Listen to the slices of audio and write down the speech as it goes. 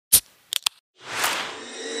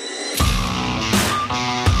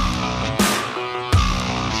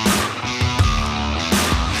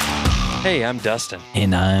Hey, I'm Dustin.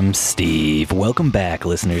 And I'm Steve. Welcome back,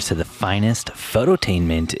 listeners, to the finest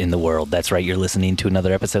phototainment in the world. That's right, you're listening to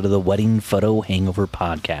another episode of the Wedding Photo Hangover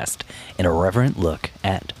Podcast, an irreverent look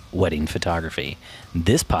at wedding photography.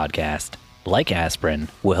 This podcast, like aspirin,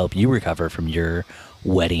 will help you recover from your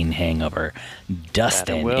wedding hangover.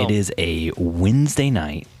 Dustin, it is a Wednesday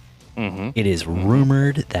night. It is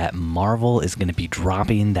rumored that Marvel is going to be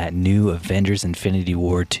dropping that new Avengers Infinity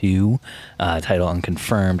War 2, title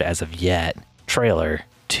unconfirmed as of yet, trailer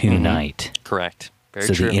tonight. Correct. Very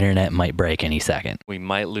so true. The internet might break any second. We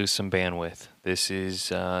might lose some bandwidth. This is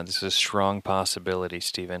a strong possibility,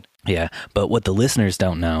 Stephen. Yeah, but what the listeners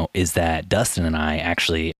don't know is that Dustin and I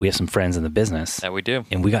actually, we have some friends in the business. That we do.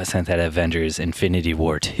 And we got sent that Avengers Infinity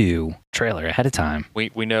War 2 trailer ahead of time. We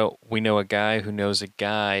know a guy who knows a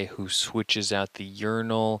guy who switches out the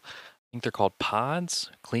urinal, I think they're called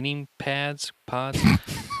pods, cleaning pods,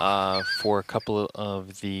 for a couple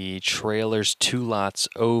of the trailers 2 lots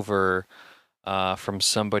over from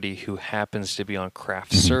somebody who happens to be on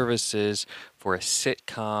craft services for a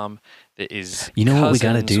sitcom that is You know what we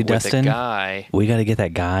got to do, with Dustin? a guy. We got to get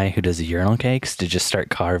that guy who does the urinal cakes to just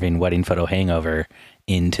start carving Wedding Photo Hangover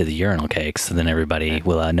into the urinal cakes, so then everybody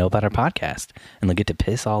will know about our podcast and they'll get to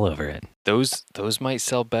piss all over it. Those might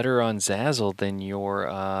sell better on Zazzle than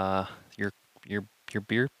your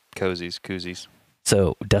beer koozies.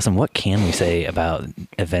 So, Dustin, what can we say about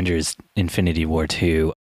Avengers Infinity War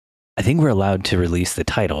 2? I think we're allowed to release the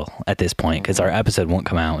title at this point because our episode won't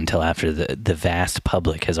come out until after the vast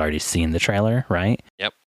public has already seen the trailer, right?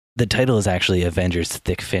 Yep. The title is actually Avengers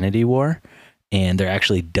Thickfinity War, and they're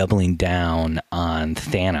actually doubling down on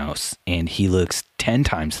Thanos, and he looks 10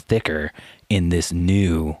 times thicker in this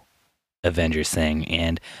new Avengers thing.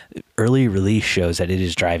 And early release shows that it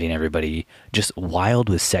is driving everybody just wild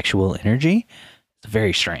with sexual energy. It's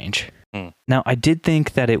very strange. Now, I did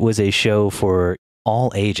think that it was a show for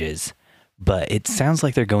all ages, but it sounds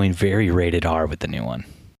like they're going very rated R with the new one.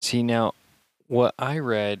 See, now, what I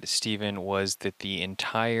read, Stephen, was that the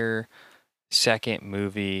entire second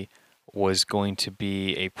movie was going to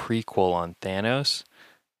be a prequel on Thanos.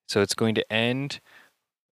 So it's going to end,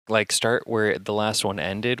 start where the last one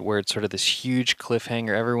ended, where it's sort of this huge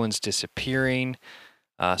cliffhanger. Everyone's disappearing,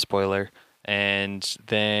 spoiler, and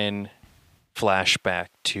then flashback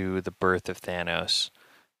to the birth of Thanos.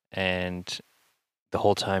 And the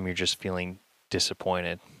whole time you're just feeling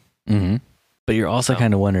disappointed. But you're also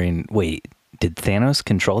kind of wondering, wait, did Thanos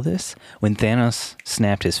control this? When Thanos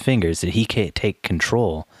snapped his fingers, did he take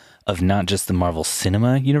control of not just the Marvel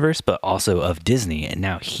Cinema Universe, but also of Disney? And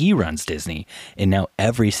now he runs Disney. And now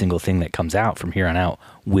every single thing that comes out from here on out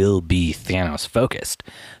will be Thanos focused.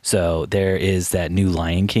 So there is that new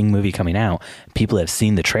Lion King movie coming out. People have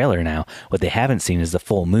seen the trailer now. What they haven't seen is the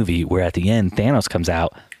full movie, where at the end, Thanos comes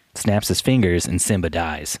out, snaps his fingers, and Simba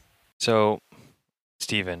dies. So,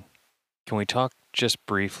 Stephen, can we talk just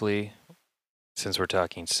briefly, since we're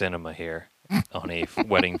talking cinema here, on a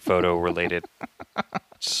slightly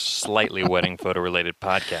wedding photo related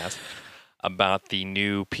podcast, about the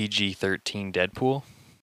new PG-13 Deadpool?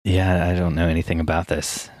 Yeah, I don't know anything about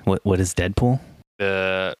this. What is Deadpool?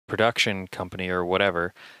 The production company or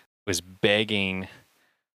whatever was begging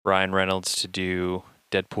Ryan Reynolds to do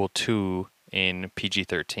Deadpool 2 in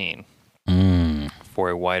PG-13 for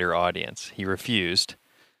a wider audience. He refused,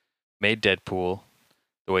 made Deadpool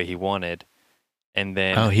the way he wanted, and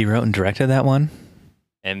then... he wrote and directed that one?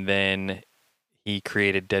 And then he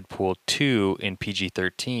created Deadpool 2 in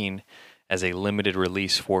PG-13 as a limited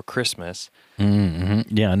release for Christmas.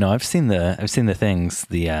 Yeah, no, I've seen the things,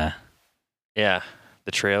 the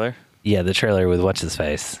trailer. Yeah, the trailer with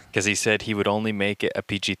what's-his-face. Because he said he would only make it a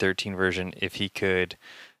PG-13 version if he could...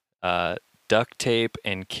 duct tape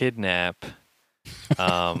and kidnap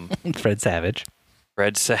Fred Savage,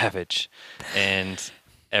 and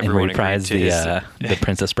everyone and reprise the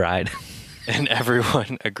Princess Bride, and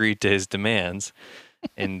everyone agreed to his demands,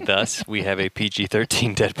 and thus we have a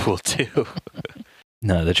PG-13 Deadpool 2.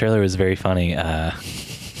 No, the trailer was very funny,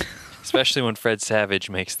 especially when Fred Savage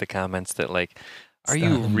makes the comments that "Are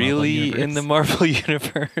you really in the Marvel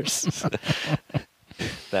universe?"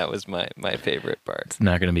 That was my favorite part. It's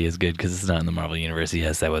not going to be as good because it's not in the Marvel Universe.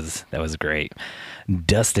 Yes, that was great.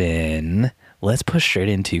 Dustin, let's push straight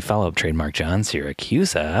into follow-up trademark John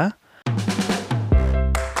Siracusa.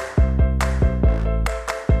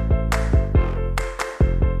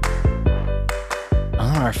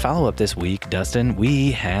 On our follow-up this week, Dustin,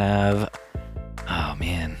 we have...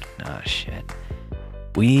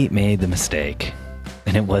 We made the mistake,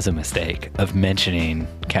 and it was a mistake, of mentioning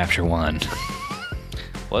Capture One.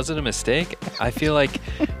 Was it a mistake? I feel like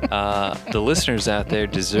the listeners out there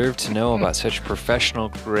deserve to know about such professional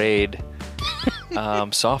grade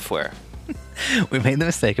software. We made the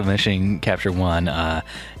mistake of mentioning Capture One,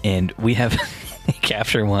 and we have a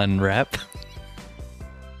Capture One rep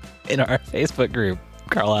in our Facebook group,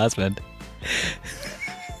 Carl Osmond.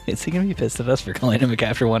 Is he going to be pissed at us for calling him a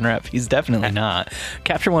Capture One rep? He's definitely not.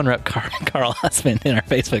 Capture One rep Carl Osmond in our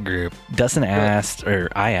Facebook group. Dustin asked, or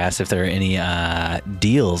I asked, if there are any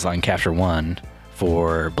deals on Capture One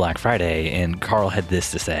for Black Friday, and Carl had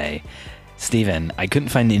this to say: Steven, I couldn't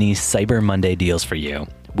find any Cyber Monday deals for you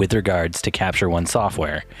with regards to Capture One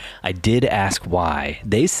software. I did ask why.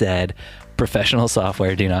 They said professional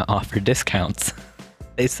software do not offer discounts.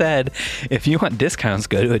 They said, if you want discounts,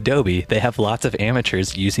 go to Adobe. They have lots of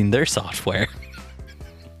amateurs using their software.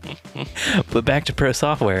 But back to pro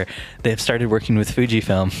software, they have started working with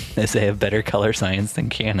Fujifilm as they have better color science than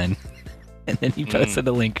Canon. And then he posted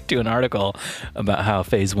a link to an article about how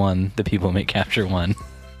Phase One, the people who make Capture One,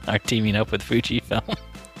 are teaming up with Fujifilm.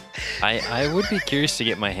 I would be curious to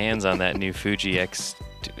get my hands on that new Fuji X.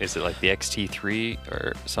 Is it like the XT3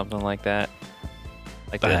 or something like that?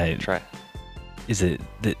 Like the try. Is it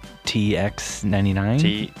the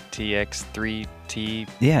TX99? TX3T.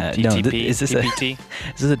 Yeah, TTP, no. Is this TPT?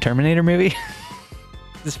 Is this a Terminator movie?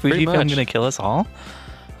 Is Fujifilm going to kill us all?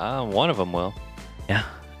 One of them will. Yeah.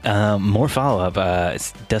 More follow up.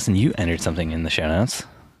 Dustin, you entered something in the show notes.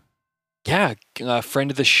 Yeah, a friend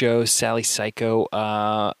of the show, Sally Psycho,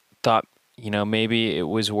 thought maybe it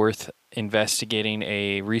was worth investigating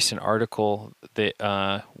a recent article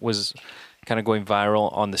that was kind of going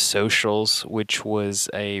viral on the socials, which was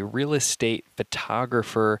a real estate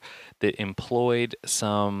photographer that employed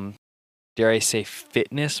some, dare I say,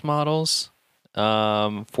 fitness models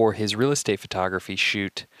for his real estate photography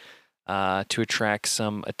shoot to attract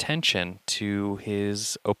some attention to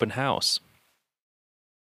his open house.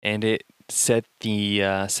 And it set the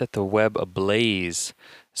web ablaze,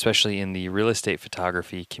 especially in the real estate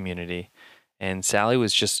photography community. And Sally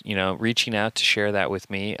was just, reaching out to share that with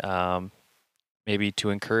me, maybe to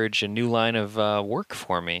encourage a new line of work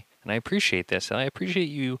for me. And I appreciate this. And I appreciate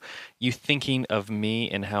you thinking of me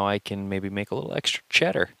and how I can maybe make a little extra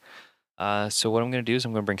cheddar. So what I'm going to do is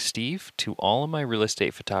I'm going to bring Steve to all of my real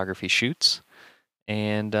estate photography shoots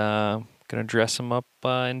and going to dress him up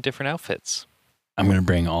in different outfits. I'm going to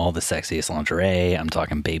bring all the sexiest lingerie. I'm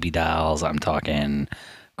talking baby dolls. I'm talking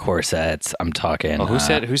corsets. I'm talking... Well, who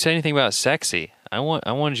said anything about sexy? I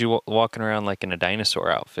wanted you walking around like in a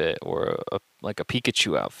dinosaur outfit or like a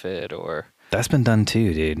Pikachu outfit or... That's been done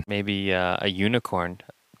too, dude. Maybe a unicorn,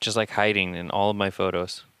 just like hiding in all of my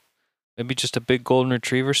photos. Maybe just a big golden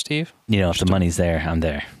retriever, Steve? If the money's there, I'm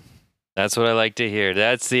there. That's what I like to hear.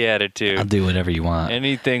 That's the attitude. I'll do whatever you want.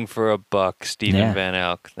 Anything for a buck, Steven Van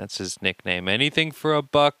Elk. That's his nickname. Anything for a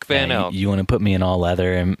buck, Van Elk. You want to put me in all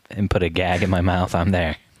leather and put a gag in my mouth, I'm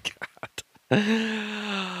there. God.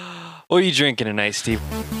 What are you drinking tonight, Steve?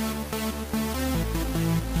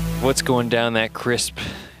 What's going down that crisp,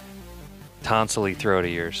 tonsilly throat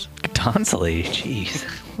of yours? Tonsilly? Jeez.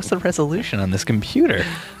 What's the resolution on this computer?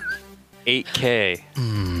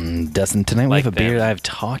 8K. Dustin, tonight we have a beer that I've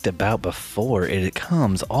talked about before. It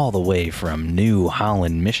comes all the way from New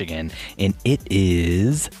Holland, Michigan, and it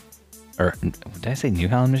is... Or did I say New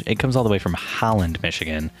Holland, Michigan? It comes all the way from Holland,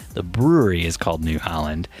 Michigan. The brewery is called New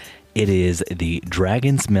Holland. It is the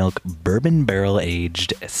Dragon's Milk Bourbon Barrel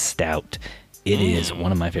Aged Stout. It is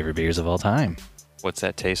one of my favorite beers of all time. What's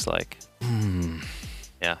that taste like?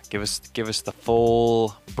 Yeah, give us the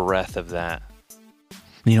full breath of that.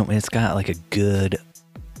 It's got like a good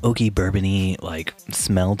oaky bourbony like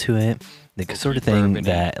smell to it. The sort of thing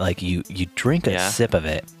that like you drink a sip of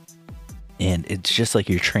it and it's just like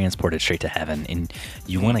you're transported straight to heaven, and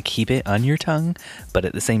you want to keep it on your tongue, but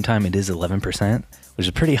at the same time it is 11%, which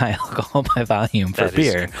is pretty high alcohol by volume for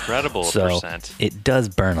beer. That is incredible percent. It does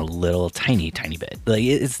burn a little tiny bit. Like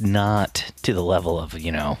it's not to the level of,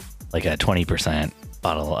 like a 20%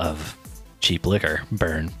 bottle of cheap liquor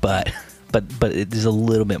burn, but it is a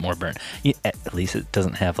little bit more burn. At least it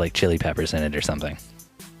doesn't have like chili peppers in it or something.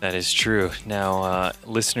 That is true. Now,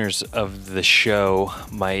 listeners of the show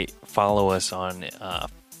might follow us on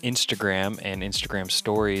Instagram and Instagram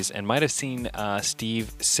stories and might have seen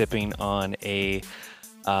Steve sipping on a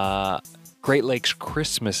Great Lakes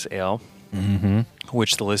Christmas Ale,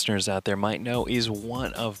 which the listeners out there might know is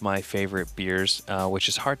one of my favorite beers, which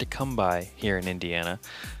is hard to come by here in Indiana,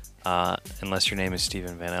 unless your name is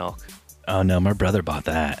Steven Van Elk. Oh, no, my brother bought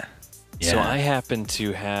that. Yeah. So I happened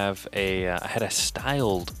to have I had a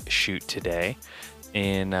styled shoot today,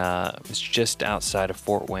 it was just outside of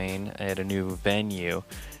Fort Wayne at a new venue,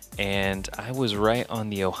 and I was right on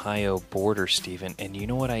the Ohio border, Stephen. And you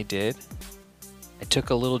know what I did? I took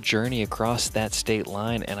a little journey across that state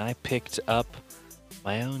line, and I picked up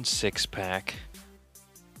my own 6-pack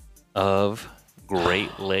of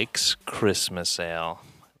Great Lakes Christmas Ale.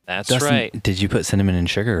 That's Dustin, right. Did you put cinnamon and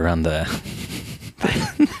sugar around the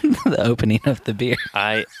the opening of the beer?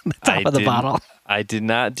 The top of the bottle. I did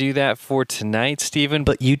not do that for tonight, Stephen,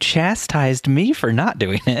 But you chastised me for not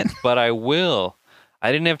doing it. but I will.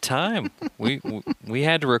 I didn't have time. We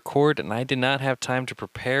had to record, and I did not have time to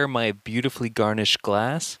prepare my beautifully garnished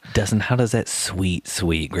glass. Dustin, how does that sweet,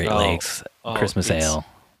 sweet Great Lakes Christmas it's- ale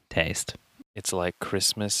taste? It's like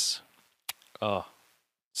Christmas. Oh,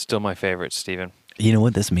 still my favorite, Stephen. You know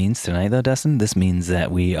what this means tonight, though, Dustin? This means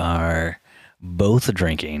that we are both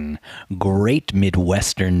drinking great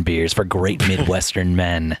Midwestern beers for great Midwestern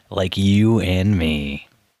men like you and me.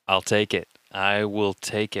 I'll take it. I will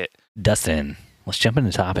take it. Dustin, let's jump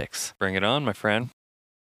into topics. Bring it on, my friend.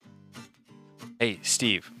 Hey,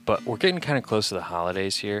 Steve, but we're getting kind of close to the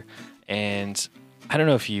holidays here, and I don't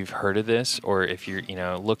know if you've heard of this or if you're,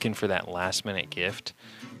 looking for that last minute gift,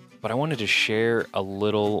 but I wanted to share a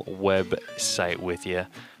little website with you.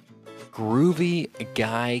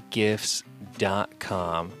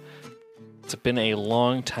 GroovyGuyGifts.com. It's been a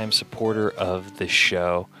long time supporter of the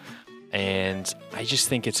show, and I just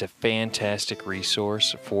think it's a fantastic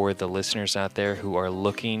resource for the listeners out there who are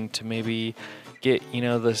looking to maybe get,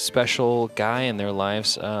 the special guy in their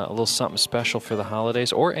lives a little something special for the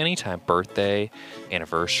holidays or anytime, birthday,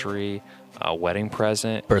 anniversary, wedding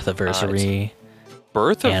present. Birthiversary.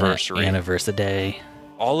 Birthiversary. Anniversary.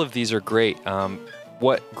 All of these are great.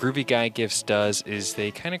 What Groovy Guy Gifts does is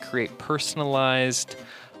they kind of create personalized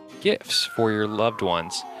gifts for your loved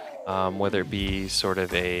ones, whether it be sort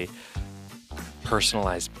of a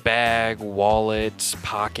personalized bag, wallet,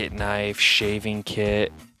 pocket knife, shaving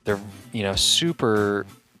kit. They're, super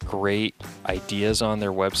great ideas on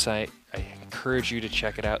their website. I encourage you to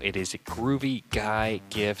check it out. It is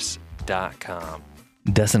GroovyGuyGifts.com.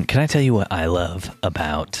 Dustin, can I tell you what I love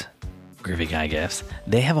about Groovy Guy Gifts?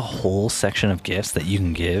 They have a whole section of gifts that you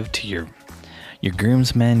can give to your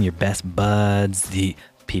groomsmen, your best buds, the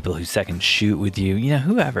people who second shoot with you,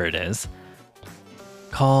 whoever it is,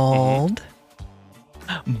 called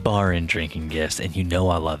bar and drinking gifts. And I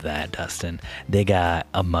love that, Dustin. They got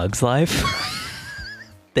a Mug's Life.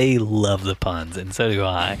 They love the puns, and so do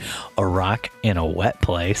I. A rock in a wet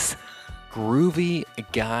place.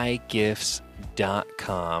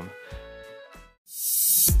 GroovyGuyGifts.com.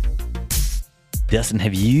 Dustin,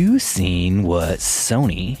 have you seen what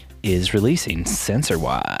Sony is releasing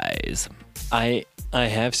sensor-wise? I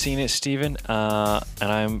have seen it, Stephen, and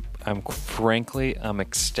I'm frankly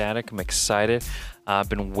ecstatic. I'm excited. I've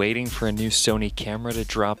been waiting for a new Sony camera to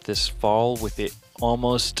drop this fall, with it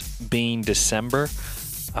almost being December.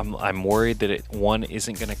 I'm worried that one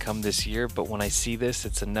isn't going to come this year, but when I see this,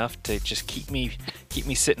 it's enough to just keep me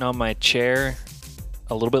sitting on my chair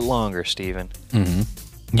a little bit longer, Stephen. Mm-hmm.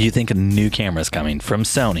 You think a new camera's coming from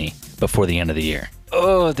Sony before the end of the year?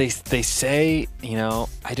 Oh, they say, I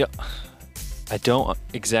don't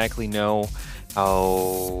exactly know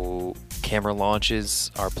how camera launches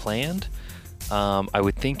are planned. I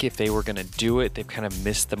would think if they were going to do it, they've kind of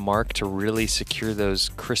missed the mark to really secure those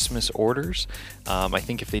Christmas orders. I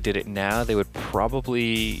think if they did it now, they would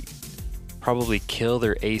probably kill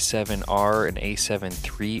their A7R and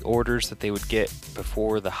A7 III orders that they would get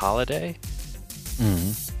before the holiday.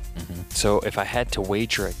 Mm-hmm. Mm-hmm. So if I had to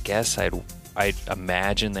wager a guess, I'd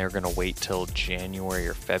imagine they're going to wait till January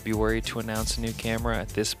or February to announce a new camera at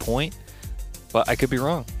this point. But I could be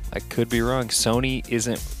wrong. Sony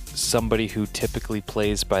isn't somebody who typically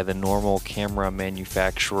plays by the normal camera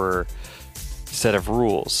manufacturer set of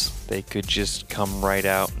rules. They could just come right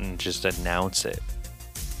out and just announce it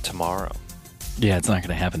tomorrow. Yeah, it's not going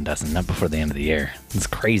to happen, Dustin. Not before the end of the year. It's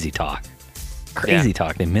crazy talk.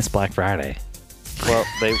 Talk. They missed Black Friday. Well,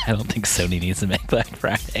 I don't think Sony needs to make Black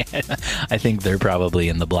Friday. I think they're probably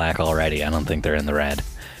in the black already. I don't think they're in the red.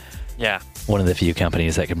 Yeah. One of the few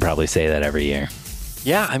companies that can probably say that every year.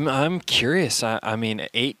 Yeah, I'm curious. I mean,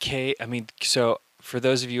 8K. I mean, so for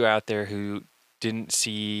those of you out there who didn't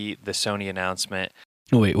see the Sony announcement.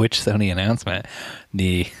 Wait, which Sony announcement?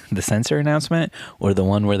 The sensor announcement, or the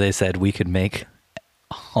one where they said we could make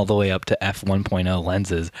all the way up to f1.0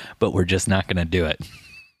 lenses, but we're just not going to do it?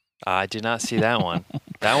 I did not see that one.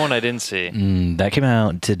 That one I didn't see. That came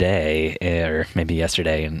out today, or maybe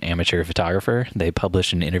yesterday, in Amateur Photographer. They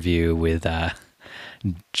published an interview with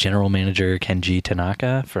General Manager Kenji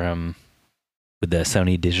Tanaka from with the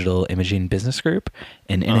Sony Digital Imaging Business Group.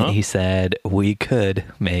 And in it, he said we could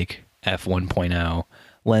make f1.0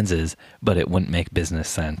 lenses, but it wouldn't make business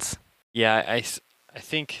sense. Yeah, I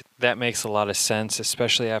think that makes a lot of sense,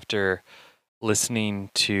 especially after listening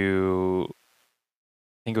to,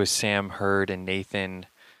 I think it was Sam Hurd and Nathan's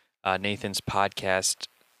podcast,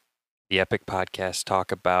 the Epic podcast,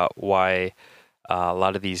 talk about why a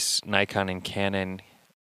lot of these Nikon and Canon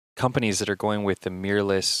companies that are going with the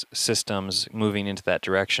mirrorless systems, moving into that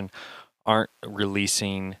direction, aren't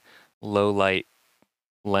releasing low light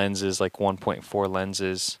lenses like 1.4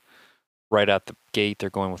 lenses right out the gate.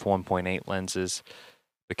 They're going with 1.8 lenses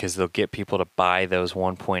because they'll get people to buy those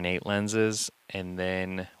 1.8 lenses, and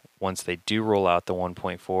then once they do roll out the 1.4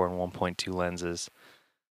 and 1.2 lenses,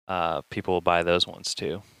 people will buy those ones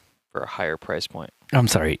too for a higher price point. I'm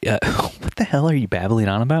sorry. What the hell are you babbling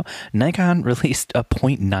on about? Nikon released a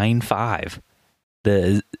 0.95,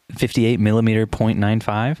 the 58 millimeter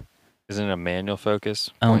 0.95. Isn't it a manual focus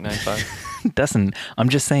 0.95? Doesn't. I'm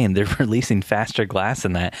just saying they're releasing faster glass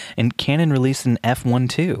than that. And Canon released an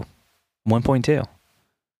f1.2, 1.2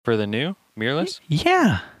 for the new mirrorless.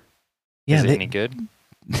 Yeah. Is it any good?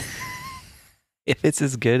 If it's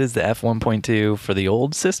as good as the f1.2 for the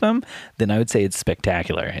old system, then I would say it's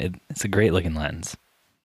spectacular. It's a great looking lens.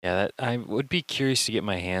 Yeah, I would be curious to get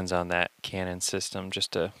my hands on that Canon system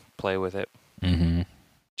just to play with it. Mm-hmm.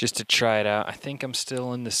 Just to try it out. I think I'm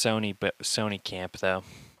still in the Sony camp though,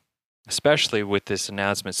 especially with this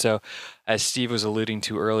announcement. So, as Steve was alluding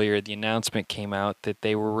to earlier, the announcement came out that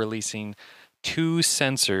they were releasing 2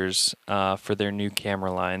 sensors for their new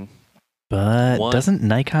camera line. But doesn't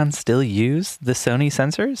Nikon still use the Sony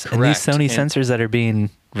sensors? Correct. And these Sony sensors that are being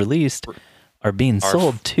released are being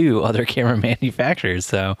sold to other camera manufacturers.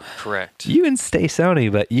 So correct. You can stay Sony,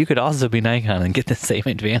 but you could also be Nikon and get the same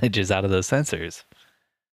advantages out of those sensors.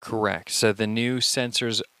 Correct. So the new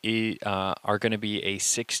sensors are going to be a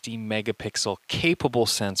 60 megapixel capable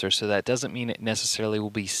sensor. So that doesn't mean it necessarily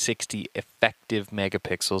will be 60 effective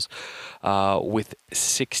megapixels with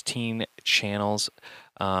 16 channels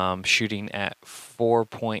shooting at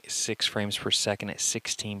 4.6 frames per second at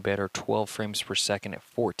 16-bit or 12 frames per second at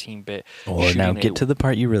 14-bit. Or now get to the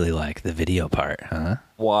part you really like, the video part, huh?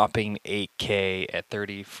 Whopping 8K at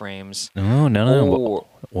 30 frames. Oh, no.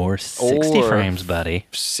 Or 60 frames, buddy.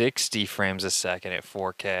 60 frames a second at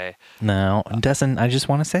 4K. No, doesn't. I just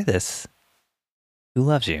want to say this. Who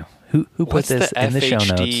loves you? Who put this in the show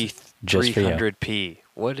notes just for you? 300p.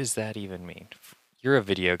 What does that even mean? You're a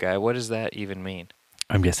video guy. What does that even mean?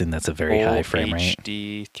 I'm guessing that's a very high frame rate.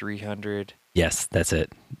 HD 300. Yes, that's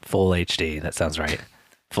it. Full HD. That sounds right.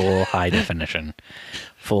 Full high definition.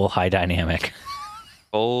 Full high dynamic.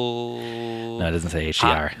 Oh. No, it doesn't say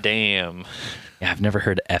HDR. Hot damn. Yeah, I've never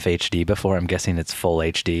heard FHD before. I'm guessing it's full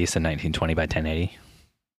HD, so 1920 by 1080.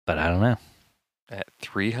 But I don't know. At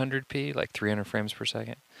 300p, like 300 frames per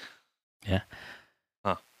second? Yeah.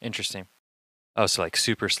 Huh. Interesting. Oh, so like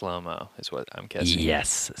super slow-mo is what I'm guessing.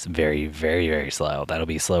 Yes. It's very, very, very slow. That'll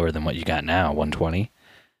be slower than what you got now, 120.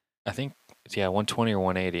 I think, 120 or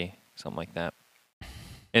 180, something like that.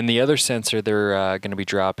 And the other sensor they're going to be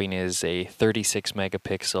dropping is a 36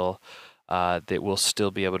 megapixel that will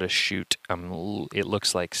still be able to shoot, it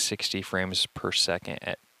looks like 60 frames per second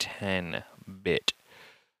at 10-bit.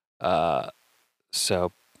 And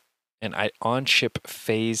on-chip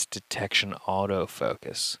phase detection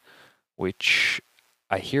autofocus, which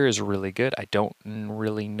I hear is really good. I don't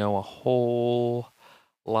really know a whole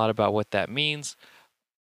lot about what that means.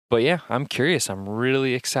 But yeah, I'm curious. I'm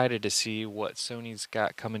really excited to see what Sony's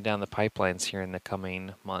got coming down the pipelines here in the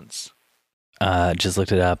coming months. Just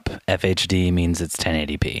looked it up. FHD means it's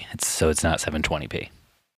 1080p. So it's not 720p.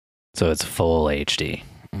 So it's full HD.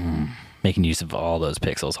 Making use of all those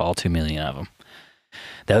pixels, all 2 million of them.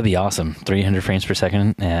 That would be awesome. 300 frames per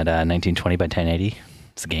second at 1920 by 1080.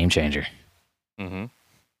 It's a game changer. Mm-hmm.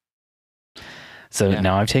 So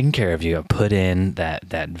now I've taken care of you. I've put in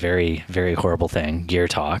that very, very horrible thing, gear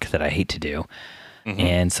talk, that I hate to do. Mm-hmm.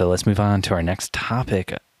 And so let's move on to our next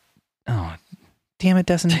topic. Oh, damn it,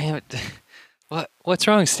 Dustin. Damn it. What's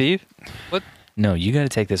wrong, Steve? What? No, you got to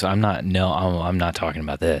take this. I'm not talking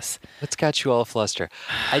about this. What's got you all fluster?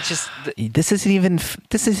 This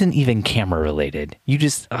isn't even camera related. You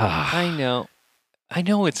just I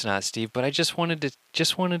know it's not, Steve, but I just wanted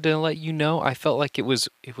to let you know. I felt like it was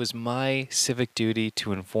my civic duty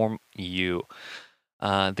to inform you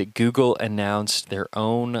that Google announced their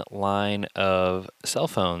own line of cell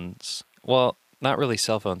phones. Well, not really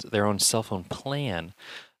cell phones, their own cell phone plan.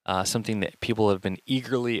 Something that people have been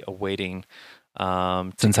eagerly awaiting.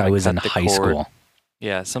 Since I was in high school.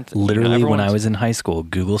 Yeah, something. Literally, when I was in high school,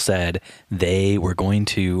 Google said they were going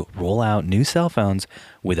to roll out new cell phones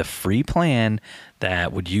with a free plan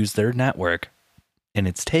that would use their network. And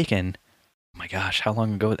it's taken, oh my gosh, how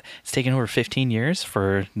long ago? It's taken over 15 years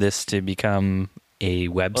for this to become a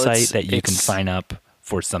website that you can sign up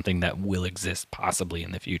for something that will exist possibly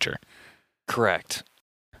in the future. Correct.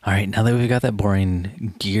 All right, now that we've got that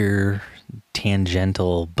boring gear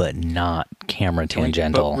tangential, but not camera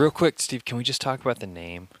tangential. But real quick, Steve, can we just talk about the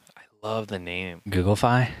name? I love the name.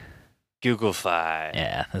 Google-Fi? Google-Fi.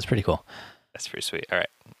 Yeah, that's pretty cool. That's pretty sweet. All right.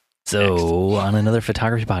 So on another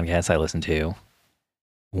photography podcast I listened to,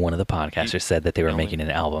 one of the podcasters said that they were making an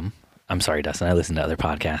album. I'm sorry, Dustin. I listened to other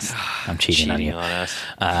podcasts. I'm cheating on you. On us.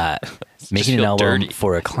 Making an album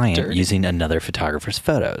for a client using another photographer's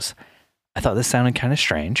photos. I thought this sounded kind of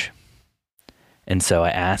strange. And so I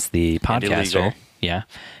asked the podcaster,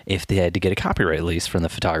 if they had to get a copyright lease from the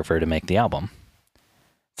photographer to make the album,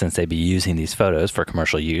 since they'd be using these photos for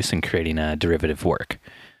commercial use and creating a derivative work.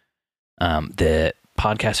 The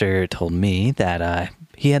podcaster told me that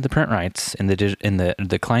he had the print rights, and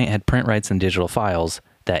the client had print rights in digital files,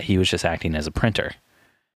 that he was just acting as a printer.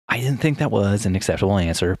 I didn't think that was an acceptable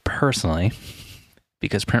answer personally,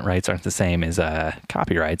 because print rights aren't the same as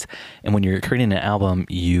copyrights. And when you're creating an album,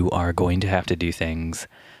 you are going to have to do things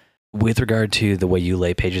with regard to the way you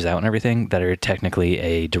lay pages out and everything that are technically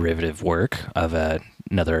a derivative work of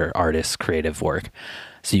another artist's creative work.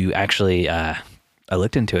 So you actually, I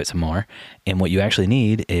looked into it some more, and what you actually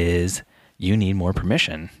need is you need more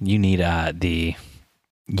permission. You need the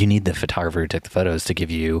photographer who took the photos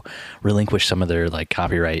to relinquish some of their like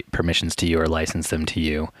copyright permissions to you or license them to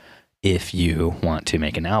you if you want to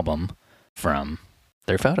make an album from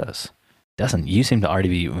their photos. You seem to already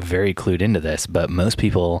be very clued into this, but most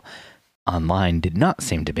people online did not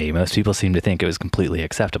seem to be. Most people seem to think it was completely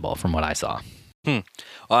acceptable from what I saw. Well,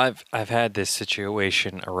 I've had this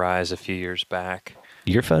situation arise a few years back.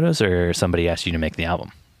 Your photos, or somebody asked you to make the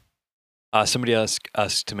album? Somebody asked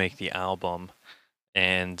us to make the album,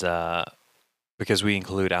 and because we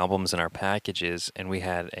include albums in our packages, and we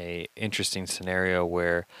had a interesting scenario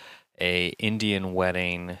where a Indian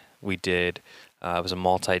wedding we did, it was a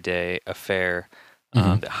multi-day affair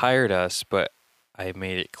that hired us, but I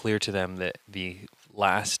made it clear to them that the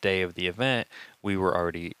last day of the event, we were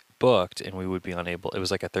already booked and we would be unable. It was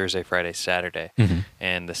like a Thursday, Friday, Saturday.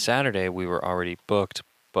 And the Saturday we were already booked,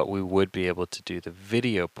 but we would be able to do the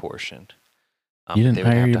video portion. You didn't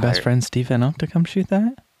hire your best friend Steve Van Oak to come shoot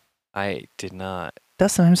that? I did not.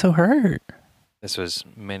 Dustin, I'm so hurt. This was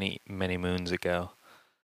many, many moons ago.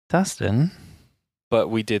 Dustin. But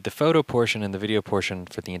we did the photo portion and the video portion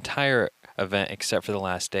for the entire event except for the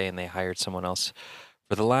last day, and they hired someone else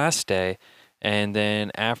for the last day. And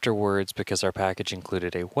then afterwards, because our package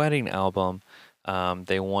included a wedding album,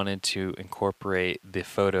 they wanted to incorporate the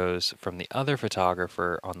photos from the other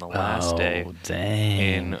photographer on the last day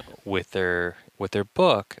in with their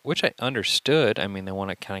book, which I understood. I mean, they want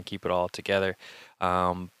to kind of keep it all together.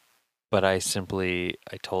 But I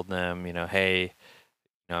told them, hey,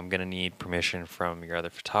 I'm going to need permission from your other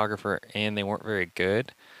photographer, and they weren't very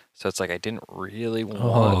good. So it's like I didn't really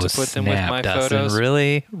want to put them with my photos.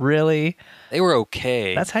 Really? They were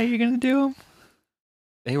okay. That's how you're going to do them?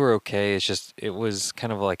 They were okay. It's just, it was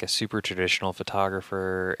kind of like a super traditional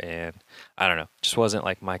photographer, and I don't know, just wasn't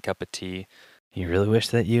like my cup of tea. You really wish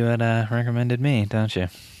that you had recommended me, don't you?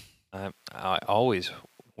 I always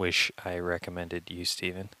wish I recommended you,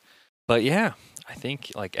 Steven. But yeah, I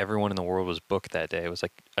think like everyone in the world was booked that day. It was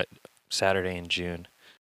like a Saturday in June,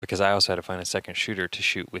 because I also had to find a second shooter to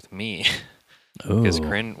shoot with me because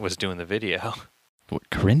Corinne was doing the video. What,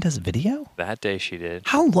 Corinne does video? That day she did.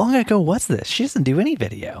 How long ago was this? She doesn't do any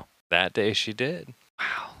video. That day she did.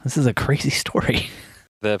 Wow, this is a crazy story.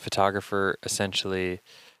 The photographer, essentially,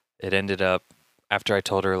 it ended up, after I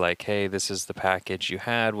told her like, hey, this is the package you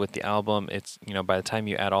had with the album. It's, by the time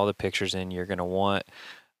you add all the pictures in, you're going to want,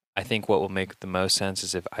 I think what will make the most sense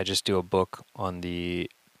is if I just do a book on the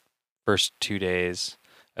first 2 days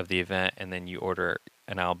of the event, and then you order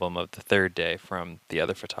an album of the third day from the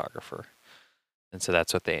other photographer. And so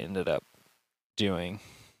that's what they ended up doing.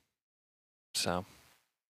 So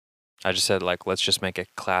I just said, like, let's just make a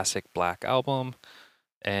classic black album.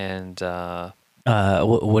 And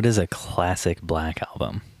what is a classic black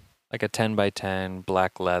album? Like a 10 by 10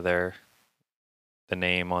 black leather, the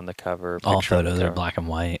name on the cover. All photos are black and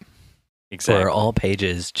white. Exactly. Or all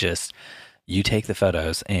pages, just you take the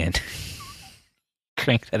photos and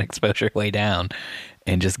crank that exposure way down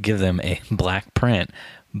and just give them a black print,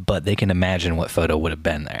 but they can imagine what photo would have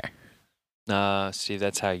been there. See,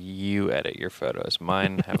 that's how you edit your photos.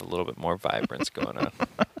 Mine have a little bit more vibrance going on.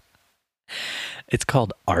 It's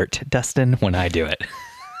called art, Dustin, when I do it.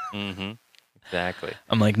 Mm-hmm. Exactly.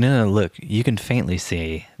 I'm like, no, look, you can faintly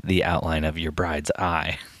see the outline of your bride's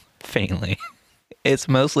eye. Faintly. It's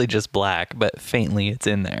mostly just black, but faintly it's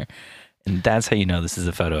in there. And that's how you know this is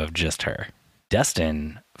a photo of just her.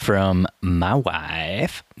 Dustin, from my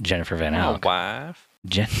wife, Jennifer Van Alk. My wife.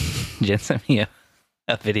 Jen sent me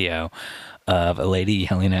a video of a lady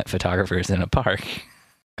yelling at photographers in a park.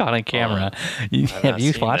 Caught on camera. Have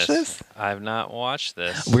you watched this? I've not watched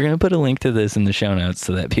this. We're going to put a link to this in the show notes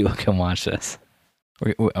so that people can watch this.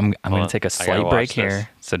 I'm going to take a slight break here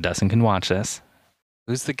so Dustin can watch this.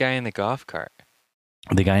 Who's the guy in the golf cart?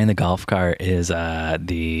 The guy in the golf cart is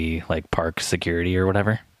the park security or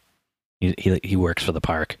whatever. He works for the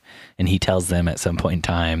park, and he tells them at some point in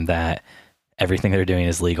time that everything they're doing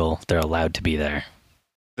is legal. They're allowed to be there.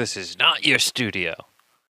 This is not your studio.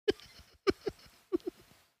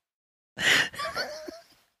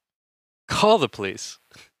 Call the police.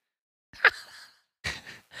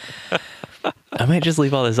 I might just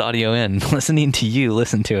leave all this audio in. Listening to you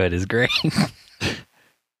listen to it is great.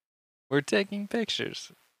 We're taking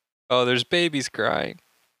pictures. Oh, there's babies crying.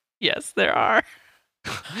 Yes, there are.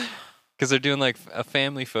 Because they're doing like a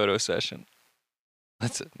family photo session.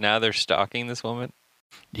 Now they're stalking this woman.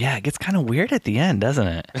 Yeah, it gets kind of weird at the end, doesn't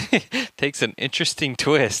it? Takes an interesting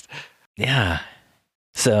twist. Yeah.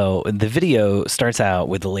 So the video starts out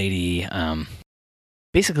with the lady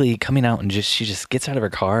basically coming out and she just gets out of her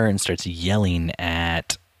car and starts yelling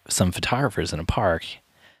at some photographers in a park,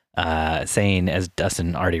 saying, as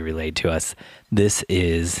Dustin already relayed to us, this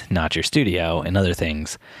is not your studio and other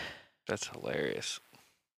things. That's hilarious.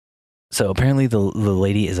 So apparently the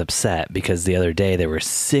lady is upset because the other day there were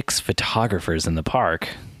 6 photographers in the park,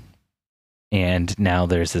 and now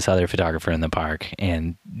there's this other photographer in the park,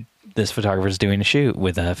 and this photographer is doing a shoot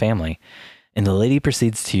with a family, and the lady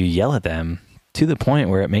proceeds to yell at them to the point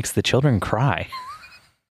where it makes the children cry.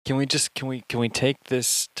 Can we take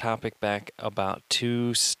this topic back about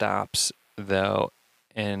 2 stops though,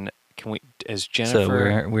 and can we, as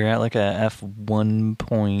Jennifer? So we're at like a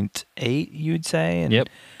f1.8, you'd say. And yep.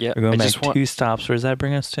 We're going back 2 stops. Where does that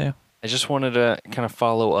bring us to? I just wanted to kind of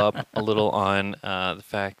follow up a little on the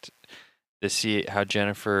fact to see how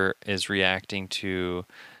Jennifer is reacting to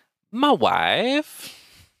my wife.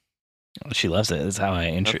 She loves it. That's how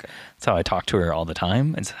That's how I talk to her all the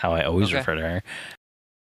time. It's how I always refer to her.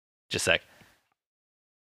 Just a sec.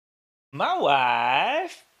 My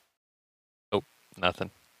wife. Oh, nothing.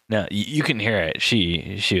 No, you can hear it.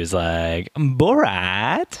 She was like,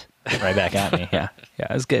 Borat. Right back at me. Yeah,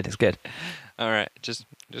 it was good. It's good. All right, just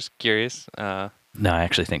curious. No, I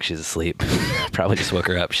actually think she's asleep. Probably just woke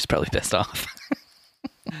her up. She's probably pissed off.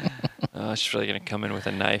 She's probably gonna come in with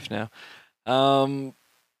a knife now.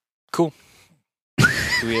 Cool.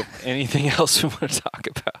 Do we have anything else we want to talk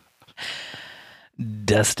about?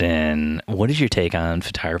 Dustin, what is your take on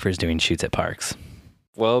photographers doing shoots at parks?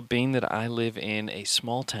 Well, being that I live in a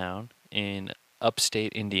small town in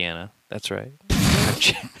upstate Indiana, that's right.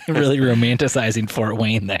 Really romanticizing Fort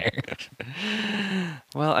Wayne there.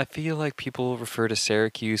 Well, I feel like people refer to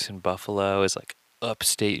Syracuse and Buffalo as like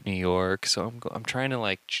upstate New York, so I'm trying to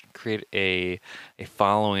like create a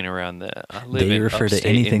following around the. They refer to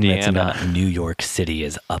anything Indiana. That's not New York City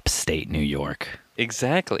as upstate New York.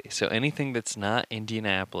 Exactly. So anything that's not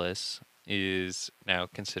Indianapolis is now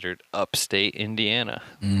considered upstate Indiana.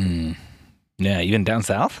 Yeah, even down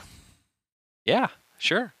south? Yeah,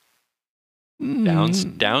 sure.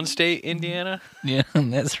 Downstate Indiana? Yeah,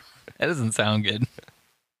 that doesn't sound good.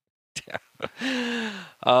 Yeah.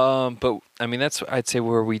 But I mean, that's, I'd say,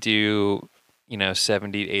 where we do,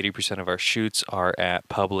 70 to 80% of our shoots are at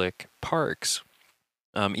public parks.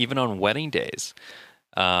 Even on wedding days.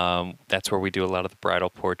 That's where we do a lot of the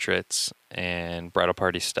bridal portraits and bridal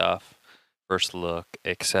party stuff, first look,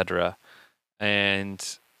 etc.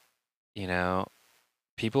 And,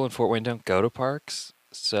 people in Fort Wayne don't go to parks,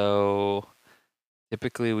 so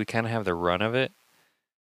typically we kind of have the run of it.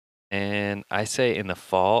 And I say in the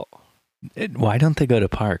fall. Why don't they go to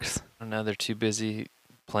parks? I don't know, they're too busy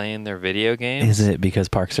playing their video games. Is it because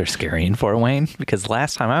parks are scary in Fort Wayne? Because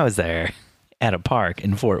last time I was there at a park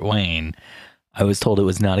in Fort Wayne, I was told it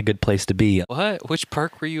was not a good place to be. What? Which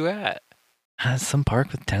park were you at? Some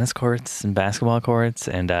park with tennis courts and basketball courts,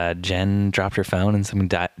 and Jen dropped her phone, and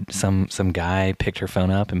some guy picked her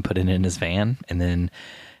phone up and put it in his van, and then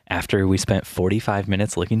after we spent 45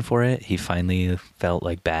 minutes looking for it, he finally felt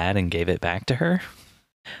like bad and gave it back to her.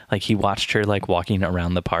 Like he watched her like walking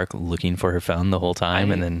around the park looking for her phone the whole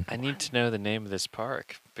time, and then I need to know the name of this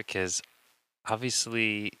park because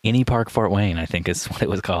obviously Any Park Fort Wayne, I think is what it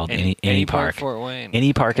was called. Any park. Fort Wayne.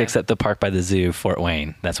 Any park Okay. except the park by the zoo, Fort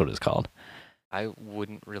Wayne. That's what it's called. I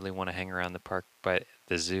wouldn't really want to hang around the park by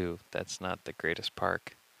the zoo. That's not the greatest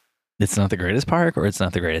park. It's not the greatest park, or it's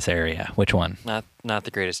not the greatest area? Which one? Not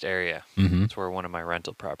the greatest area. Mm-hmm. That's where one of my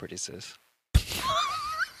rental properties is.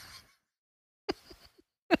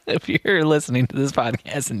 If you're listening to this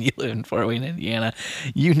podcast and you live in Fort Wayne, Indiana,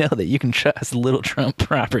 you know that you can trust Little Trump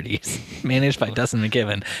Properties, managed by Dustin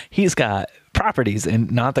McKibben. He's got properties in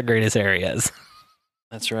not the greatest areas.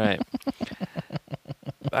 That's right.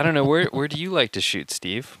 I don't know. Where do you like to shoot,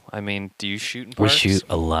 Steve? I mean, do you shoot in parks? We shoot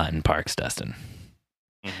a lot in parks, Dustin.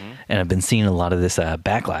 Mm-hmm. And I've been seeing a lot of this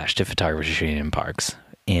backlash to photographers shooting in parks.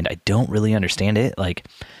 And I don't really understand it. Like,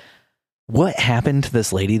 what happened to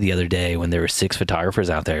this lady the other day when there were 6 photographers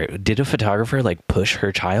out there? Did a photographer like push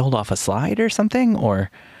her child off a slide or something?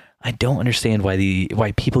 Or I don't understand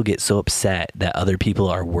why people get so upset that other people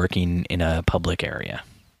are working in a public area.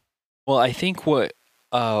 Well, I think what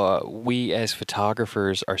we as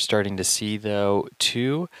photographers are starting to see, though,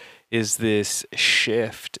 too, is this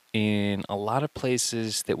shift in a lot of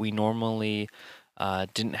places that we normally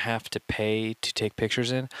didn't have to pay to take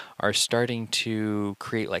pictures in, are starting to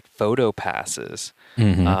create like photo passes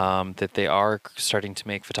that they are starting to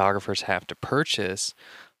make photographers have to purchase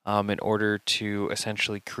in order to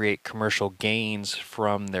essentially create commercial gains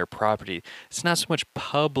from their property. It's not so much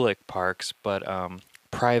public parks, but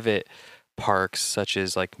private parks such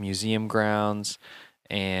as like museum grounds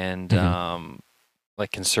and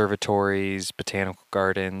like conservatories, botanical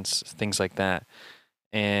gardens, things like that.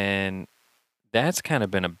 And that's kind of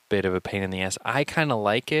been a bit of a pain in the ass. I kind of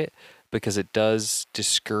like it because it does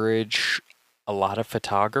discourage a lot of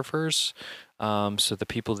photographers. So the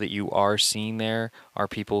people that you are seeing there are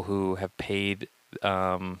people who have paid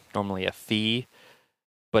normally a fee,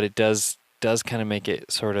 but it does kind of make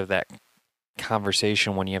it sort of that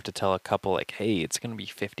conversation when you have to tell a couple like, hey, it's going to be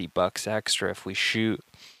 $50 extra if we shoot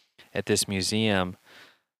at this museum.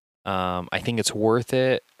 I think it's worth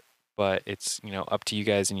it, but it's, up to you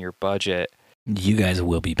guys and your budget. You guys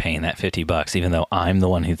will be paying that $50, even though I'm the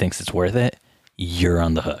one who thinks it's worth it. You're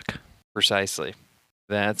on the hook. Precisely.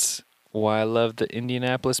 That's why I love the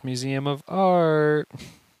Indianapolis Museum of Art.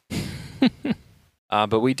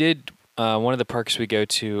 But we did, one of the parks we go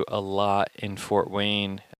to a lot in Fort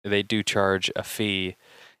Wayne, they do charge a fee.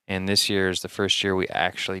 And this year is the first year we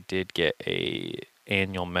actually did get a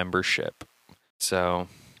annual membership. So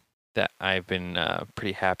that I've been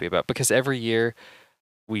pretty happy about, because every year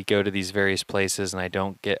we go to these various places and I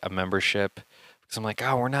don't get a membership because I'm like,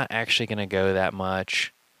 oh, we're not actually going to go that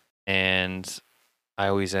much. And I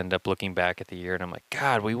always end up looking back at the year and I'm like,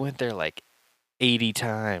 God, we went there like 80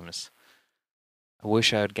 times. I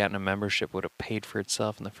wish I had gotten a membership, would have paid for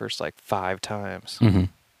itself in the first like 5 times. Mm-hmm.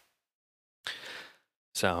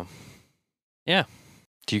 So, yeah.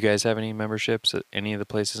 Do you guys have any memberships at any of the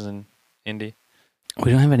places in Indy?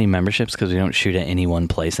 We don't have any memberships because we don't shoot at any one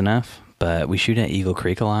place enough, but we shoot at Eagle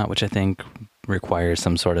Creek a lot, which I think requires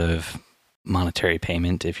some sort of monetary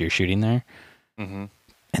payment if you're shooting there. Mm-hmm.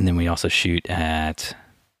 And then we also shoot at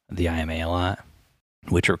the IMA a lot,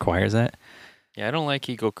 which requires it. Yeah, I don't like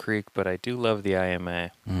Eagle Creek, but I do love the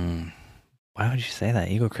IMA. Why would you say that?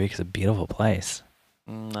 Eagle Creek is a beautiful place.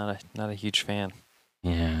 Not a huge fan.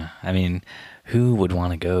 Yeah, I mean, who would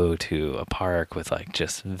want to go to a park with like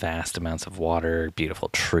just vast amounts of water, beautiful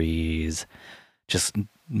trees, just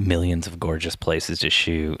millions of gorgeous places to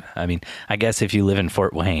shoot? I mean, I guess if you live in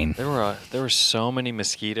Fort Wayne, there were so many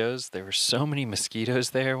mosquitoes. There were so many mosquitoes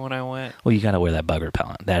there when I went. Well, you got to wear that bug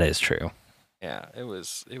repellent. That is true. Yeah, it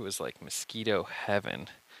was like mosquito heaven.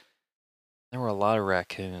 There were a lot of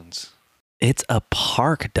raccoons. It's a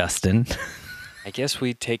park, Dustin. I guess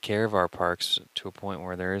we take care of our parks to a point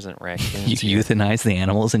where there isn't raccoons. You euthanize the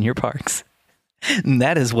animals in your parks. And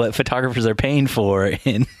that is what photographers are paying for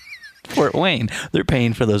in Fort Wayne. They're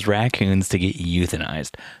paying for those raccoons to get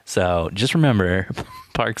euthanized. So just remember,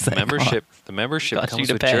 parks. The membership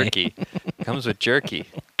comes with jerky. Comes with jerky.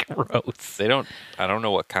 Gross. I don't know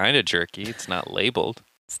what kind of jerky. It's not labeled.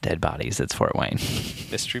 It's dead bodies. It's Fort Wayne.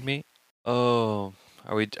 Mystery meat. Oh,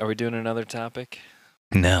 are we doing another topic?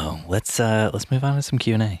 No, let's move on to some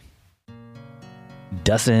Q&A.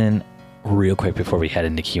 Dustin, real quick before we head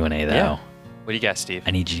into Q&A though. Yeah. What do you got, Steve?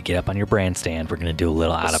 I need you to get up on your brand stand. We're going to do a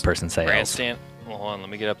little out-of-person sales. Brand stand? Hold on, let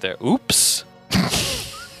me get up there. Oops.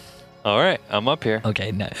 All right, I'm up here.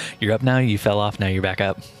 Okay, no, you're up now. You fell off. Now you're back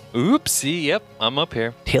up. Oopsie, yep, I'm up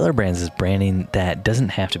here. Taylor Brands is branding that doesn't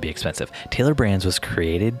have to be expensive. Taylor Brands was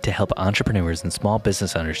created to help entrepreneurs and small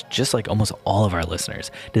business owners, just like almost all of our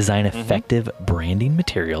listeners, design effective branding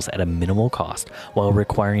materials at a minimal cost while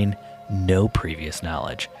requiring no previous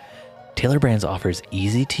knowledge. Taylor Brands offers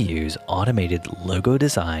easy-to-use automated logo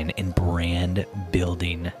design and brand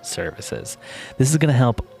building services. This is going to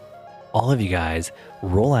help all of you guys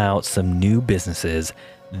roll out some new businesses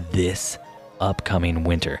this upcoming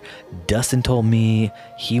winter. Dustin told me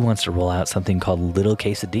he wants to roll out something called Little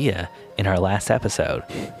Quesadilla in our last episode,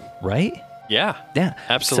 right? Yeah, Yeah,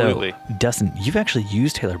 absolutely. So, Dustin, you've actually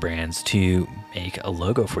used Taylor Brands to make a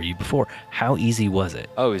logo for you before. How easy was it?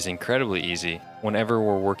 Oh, it was incredibly easy. Whenever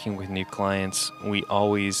we're working with new clients, we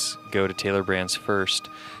always go to Taylor Brands first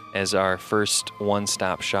as our first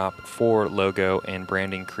one-stop shop for logo and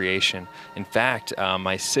branding creation. In fact,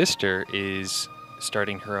 my sister is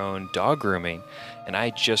starting her own dog grooming, and I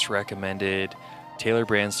just recommended Taylor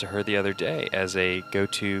Brands to her the other day as a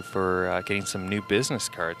go-to for getting some new business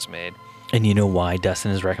cards made. And you know why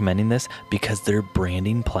Dustin is recommending this? Because their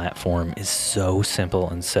branding platform is so simple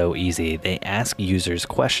and so easy. They ask users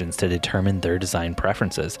questions to determine their design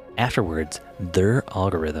preferences. Afterwards, their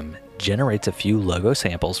algorithm generates a few logo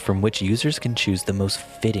samples from which users can choose the most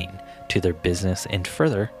fitting to their business and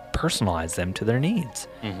further personalize them to their needs.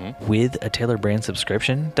 With a Taylor Brand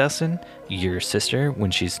subscription, Dustin, your sister,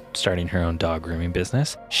 when she's starting her own dog grooming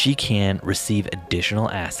business, she can receive additional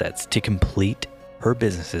assets to complete her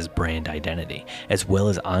business's brand identity, as well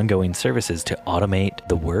as ongoing services to automate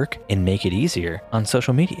the work and make it easier on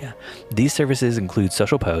social media. These services include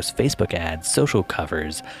social posts, Facebook ads, social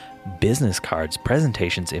covers, business cards,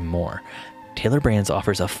 presentations, and more. Taylor Brands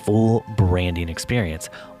offers a full branding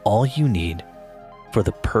experience, all you need for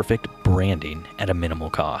the perfect branding at a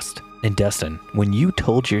minimal cost. And Dustin, when you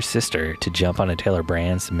told your sister to jump on a Taylor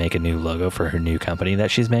Brands to make a new logo for her new company that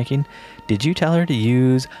she's making, did you tell her to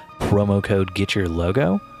use promo code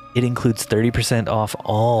GETYOURLOGO? It includes 30% off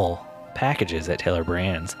all packages at Taylor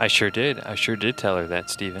Brands. I sure did. I sure did tell her that,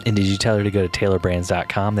 Stephen. And did you tell her to go to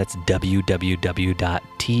taylorbrands.com? That's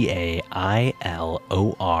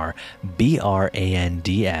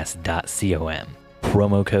www.taylorBrands.com.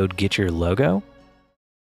 Promo code GETYOURLOGO.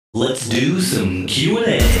 Let's do some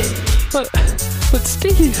Q&A. But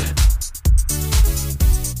Steve.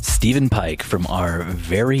 Stephen Pike from our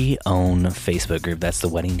very own Facebook group. That's the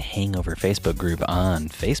Wedding Hangover Facebook group on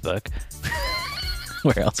Facebook.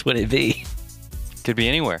 Where else would it be? Could be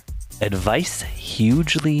anywhere. Advice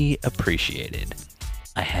hugely appreciated.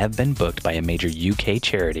 I have been booked by a major UK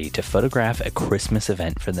charity to photograph a Christmas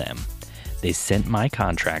event for them. They sent my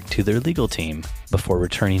contract to their legal team before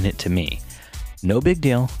returning it to me. No big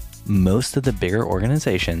deal. Most of the bigger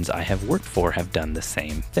organizations I have worked for have done the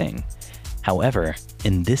same thing. However,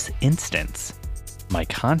 in this instance, my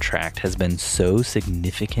contract has been so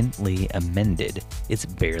significantly amended, it's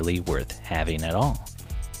barely worth having at all.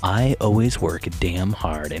 I always work damn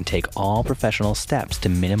hard and take all professional steps to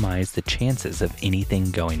minimize the chances of anything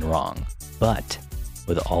going wrong. But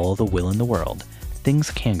with all the will in the world, things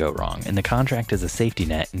can go wrong, and the contract is a safety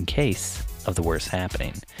net in case of the worst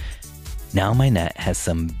happening. Now my net has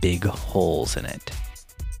some big holes in it.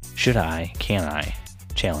 Can I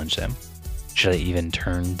challenge them? Should I even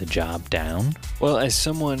turn the job down? Well, as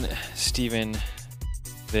someone, Stephen,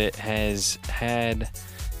 that has had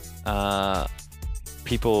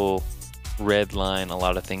people redline a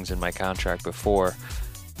lot of things in my contract before,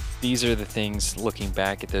 these are the things, looking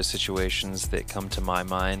back at those situations, that come to my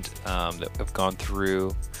mind, that have gone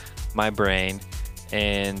through my brain.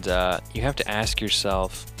 And you have to ask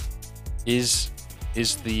yourself, is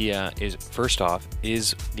first off,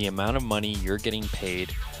 is the amount of money you're getting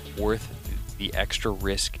paid worth the extra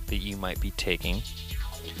risk that you might be taking?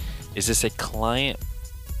 Is this a client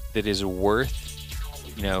that is worth,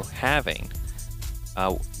 having,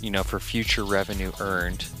 for future revenue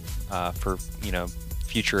earned, for,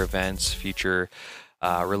 future events, future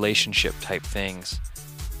relationship type things?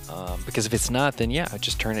 Because if it's not, then yeah,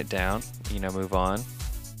 just turn it down, move on.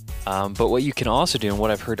 But what you can also do, and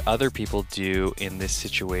what I've heard other people do in this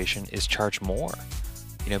situation, is charge more.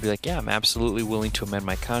 Be like, yeah, I'm absolutely willing to amend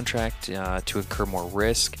my contract to incur more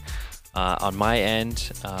risk. On my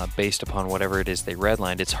end, based upon whatever it is they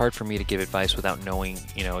redlined, it's hard for me to give advice without knowing,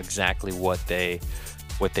 exactly what they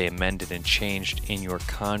amended and changed in your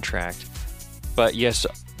contract. But yes,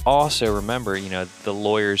 also remember, the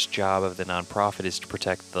lawyer's job of the nonprofit is to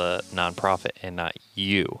protect the nonprofit and not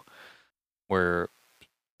you, where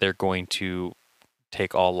they're going to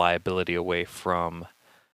take all liability away from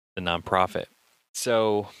the nonprofit.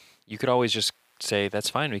 So you could always just say, that's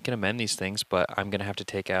fine, we can amend these things, but I'm going to have to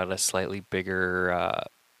take out a slightly bigger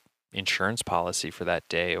insurance policy for that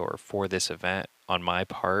day or for this event on my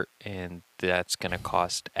part, and that's going to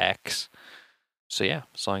cost X. So yeah,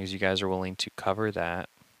 as long as you guys are willing to cover that,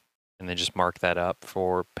 and then just mark that up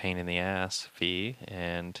for pain in the ass fee.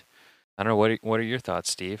 And I don't know, what are your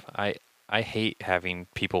thoughts, Steve? I hate having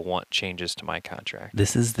people want changes to my contract.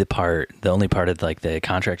 This is the only part of like the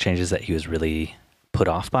contract changes that he was really put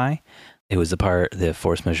off by. It was the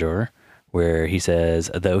force majeure, where he says,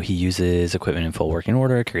 though he uses equipment in full working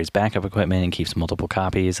order, carries backup equipment, and keeps multiple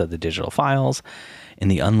copies of the digital files, in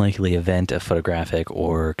the unlikely event of photographic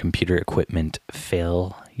or computer equipment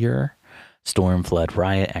failure, storm, flood,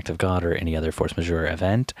 riot, act of God, or any other force majeure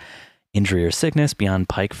event, injury or sickness beyond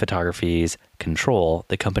Pike Photography's control,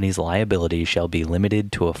 the company's liability shall be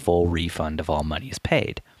limited to a full refund of all monies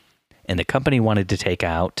paid. And the company wanted to take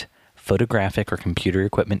out photographic or computer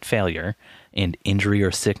equipment failure and injury or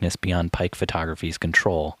sickness beyond Pike Photography's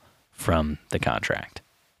control from the contract.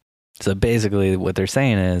 So basically what they're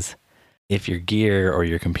saying is, if your gear or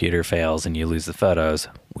your computer fails and you lose the photos,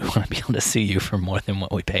 we want to be able to sue you for more than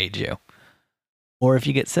what we paid you. Or if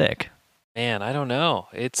you get sick. Man, I don't know.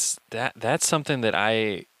 It's that's something that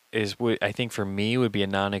I think for me would be a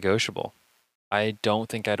non-negotiable. I don't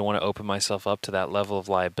think I'd want to open myself up to that level of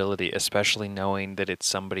liability, especially knowing that it's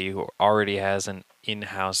somebody who already has an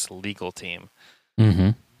in-house legal team.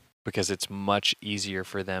 Mm-hmm. Because it's much easier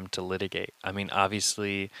for them to litigate. I mean,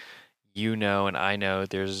 obviously, you know and I know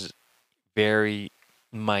there's very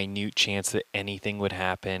minute chance that anything would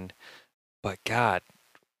happen. But God,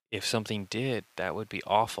 if something did, that would be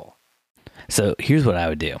awful. So here's what I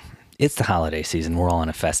would do. It's the holiday season. We're all in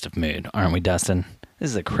a festive mood, aren't we, Dustin? This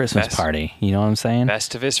is a Christmas party. You know what I'm saying?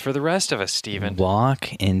 Festivus for the rest of us, Steven.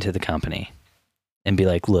 Walk into the company and be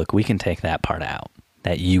like, look, we can take that part out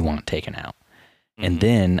that you want taken out. Mm-hmm. And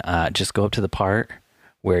then just go up to the part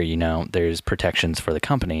where, there's protections for the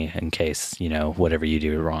company in case, whatever you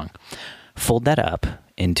do wrong. Fold that up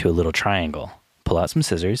into a little triangle. Pull out some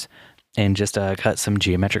scissors and just cut some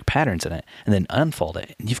geometric patterns in it. And then unfold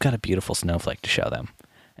it. And you've got a beautiful snowflake to show them.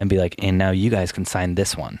 And be like, and now you guys can sign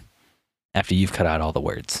this one after you've cut out all the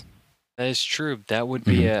words. That is true. That would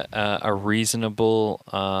be a reasonable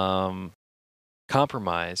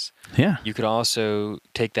compromise. Yeah. You could also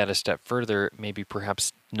take that a step further, maybe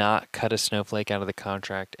perhaps not cut a snowflake out of the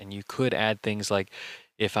contract, and you could add things like,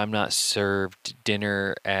 if I'm not served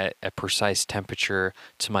dinner at a precise temperature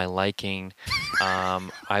to my liking,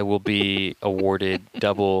 I will be awarded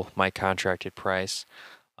double my contracted price,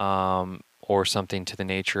 or something to the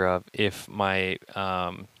nature of, if my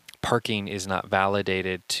parking is not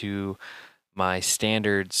validated to my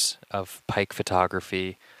standards of Pike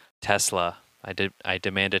Photography, Tesla. I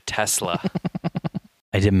demand a Tesla.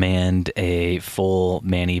 I demand a full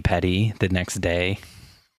mani-pedi the next day.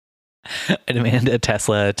 I demand a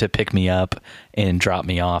Tesla to pick me up and drop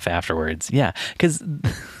me off afterwards. Yeah, because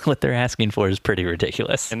what they're asking for is pretty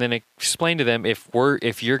ridiculous. And then explain to them, if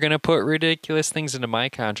you're going to put ridiculous things into my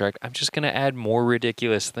contract, I'm just going to add more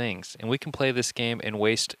ridiculous things. And we can play this game and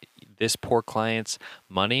waste this poor client's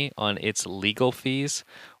money on its legal fees,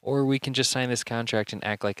 or we can just sign this contract and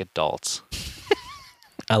act like adults.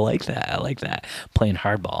 I like that. Playing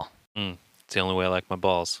hardball. It's the only way I like my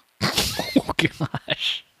balls. Oh,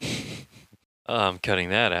 gosh. I'm cutting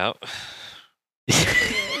that out.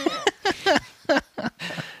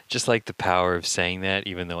 Just like the power of saying that,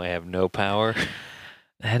 even though I have no power.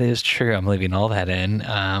 That is true. I'm leaving all that in.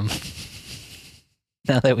 Now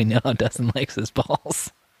that we know how Dustin likes his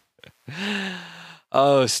balls.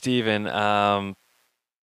 Oh, Steven.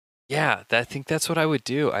 Yeah, I think that's what I would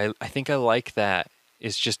do. I think I like that.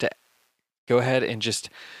 Is just to go ahead and just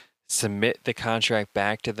submit the contract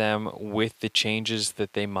back to them with the changes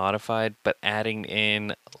that they modified, but adding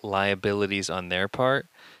in liabilities on their part,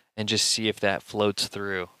 and just see if that floats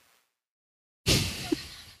through.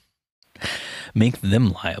 Make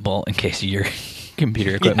them liable in case your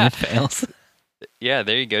computer equipment fails. Yeah,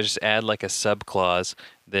 there you go. Just add like a sub-clause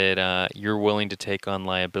that you're willing to take on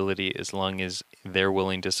liability as long as they're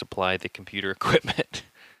willing to supply the computer equipment.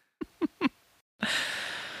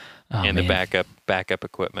 And the backup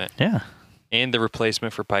equipment. Yeah. And the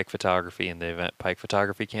replacement for Pike Photography in the event Pike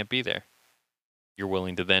Photography can't be there. You're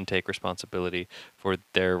willing to then take responsibility for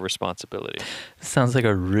their responsibility. Sounds like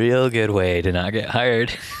a real good way to not get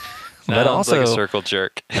hired. But also like a circle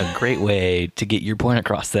jerk. A great way to get your point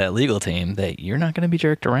across to that legal team that you're not going to be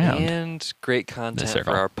jerked around. And great content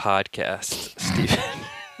for our podcast, Stephen.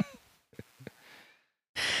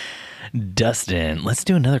 Dustin, let's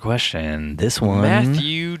do another question. This one.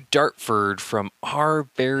 Matthew Dartford from our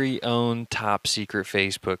very own top secret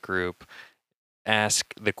Facebook group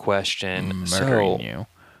asked the question. Murdering you.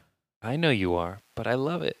 I know you are, but I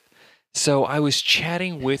love it. So I was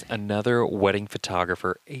chatting with another wedding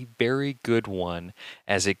photographer, a very good one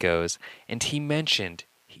as it goes, and he mentioned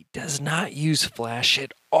he does not use flash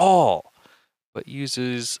at all, but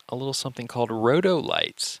uses a little something called roto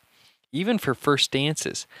lights. Even for first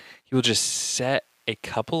dances, he will just set a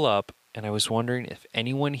couple up, and I was wondering if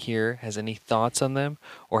anyone here has any thoughts on them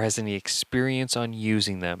or has any experience on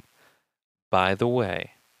using them. By the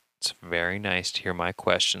way, it's very nice to hear my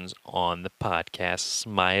questions on the podcast.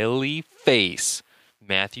 Smiley face.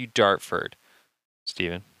 Matthew Dartford.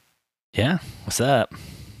 Steven, Yeah, what's up?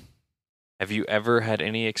 have you ever had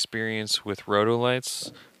any experience with roto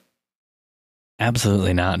lights?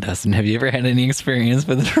 Absolutely not, Dustin. Have you ever had any experience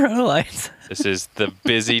with roto lights? This is the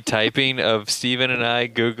busy typing of Steven and I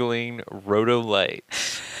Googling roto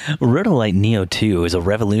lights. Rotolight Neo 2 is a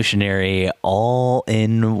revolutionary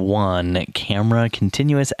all-in-one camera,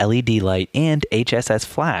 continuous LED light, and HSS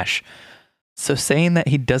flash. So saying that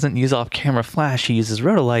he doesn't use off-camera flash, he uses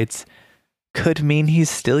rotolights, could mean he's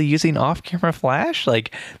still using off-camera flash?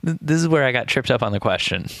 Like, this is where I got tripped up on the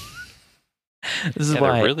question. This is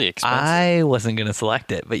why they're really expensive. I wasn't going to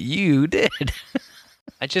select it, but you did.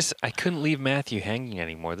 I couldn't leave Matthew hanging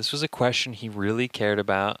anymore. This was a question he really cared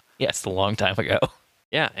about. Yes, a long time ago.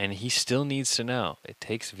 Yeah, and he still needs to know. It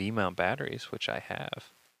takes V-mount batteries, which I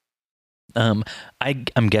have.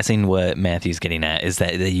 I'm guessing what Matthew's getting at is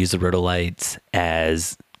that they use the rotolights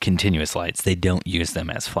as continuous lights. They don't use them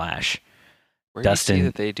as flash. Where do you Dustin, see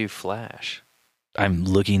that they do flash? I'm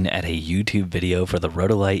looking at a YouTube video for the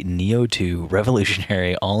Rotolight Neo 2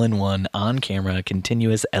 revolutionary all-in-one on-camera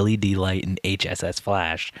continuous LED light and HSS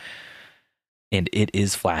flash. And it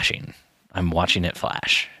is flashing. I'm watching it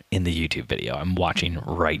flash in the YouTube video. I'm watching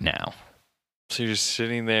right now. So you're just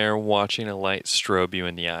sitting there watching a light strobe you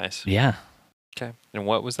in the eyes. Yeah. Okay. And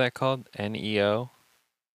what was that called? NEO?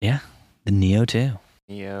 Yeah. The Neo 2.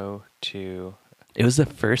 Neo 2. It was the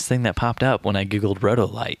first thing that popped up when I Googled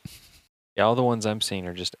Rotolight. Yeah, all the ones I'm seeing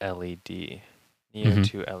are just LED. Neo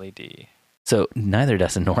 2 LED. So neither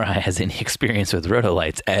Dustin nor I has any experience with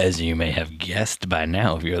rotolights, as you may have guessed by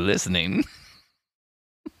now if you're listening.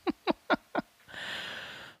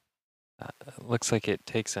 Looks like it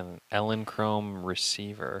takes an Elinchrom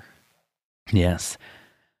receiver Yes.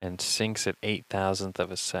 and syncs at 8,000th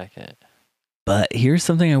of a second. But here's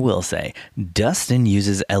something I will say. Dustin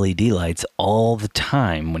uses LED lights all the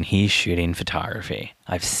time when he's shooting photography.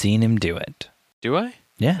 I've seen him do it. Do I? Is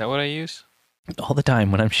Yeah. that what I use? All the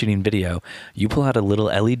time when I'm shooting video, you pull out a little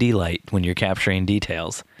LED light when you're capturing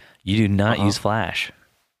details. You do not use flash.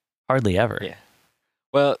 Hardly ever. Yeah.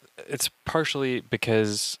 Well, it's partially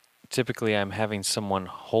because typically I'm having someone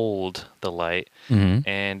hold the light, Mm-hmm.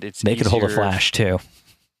 and it's They could hold a easier flash too.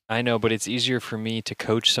 I know, but it's easier for me to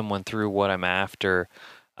coach someone through what I'm after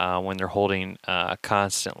when they're holding a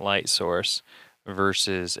constant light source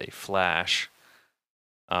versus a flash.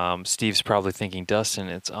 Steve's probably thinking, Dustin,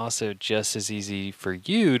 it's also just as easy for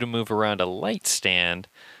you to move around a light stand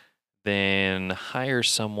than hire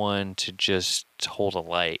someone to just hold a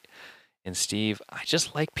light. And Steve, I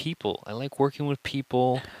just like people. I like working with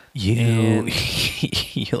people. You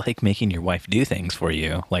you like making your wife do things for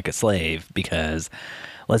you like a slave because,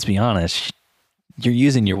 let's be honest, you're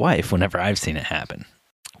using your wife whenever I've seen it happen.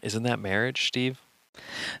 Isn't that marriage, Steve?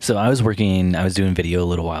 So I was doing video a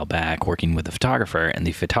little while back, working with a photographer, and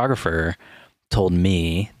the photographer told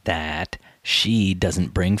me that she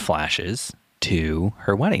doesn't bring flashes to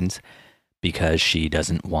her weddings because she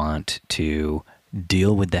doesn't want to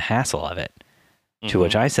deal with the hassle of it. To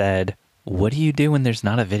which I said, what do you do when there's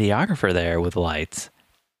not a videographer there with lights?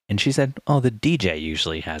 And she said, oh, the DJ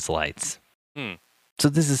usually has lights. So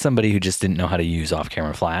this is somebody who just didn't know how to use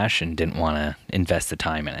off-camera flash and didn't want to invest the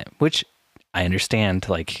time in it, which I understand.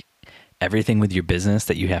 Like, everything with your business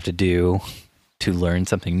that you have to do to learn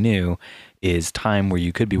something new is time where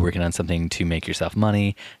you could be working on something to make yourself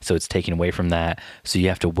money. So it's taken away from that. So you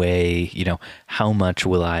have to weigh, how much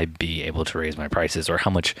will I be able to raise my prices, or how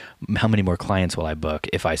many more clients will I book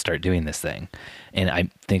if I start doing this thing? And I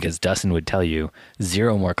think, as Dustin would tell you,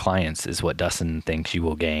 0 more clients is what Dustin thinks you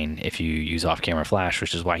will gain if you use off-camera flash,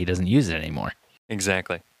 which is why he doesn't use it anymore.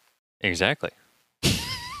 Exactly.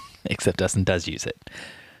 Except Dustin does use it,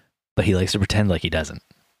 but he likes to pretend like he doesn't.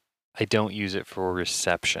 I don't use it for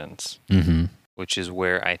receptions, which is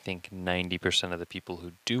where I think 90% of the people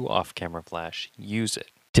who do off-camera flash use it.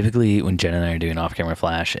 Typically, when Jen and I are doing off-camera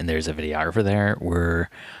flash and there's a videographer there, we're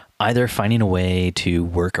either finding a way to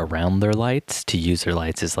work around their lights, to use their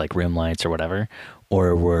lights as like rim lights or whatever,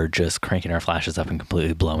 or we're just cranking our flashes up and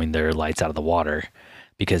completely blowing their lights out of the water.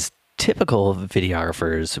 Because typical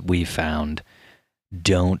videographers we've found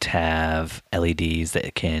don't have LEDs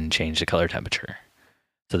that can change the color temperature.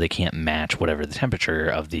 So they can't match whatever the temperature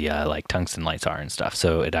of the like tungsten lights are and stuff.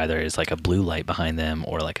 So it either is like a blue light behind them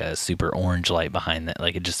or like a super orange light behind them.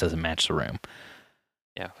 Like it just doesn't match the room.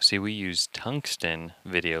 Yeah, see, we use tungsten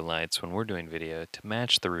video lights when we're doing video to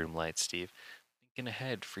match the room light, Steve. Thinking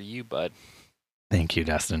ahead for you, bud. Thank you,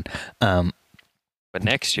 Dustin. But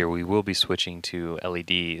next year we will be switching to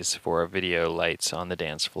LEDs for our video lights on the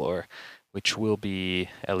dance floor, which will be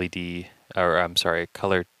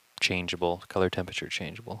color changeable, color temperature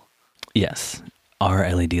changeable. Yes, our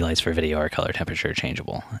LED lights for video are color temperature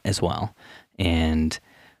changeable as well. And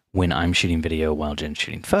when I'm shooting video while Jen's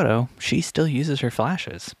shooting photo, she still uses her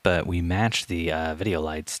flashes, but we match the video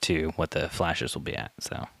lights to what the flashes will be at.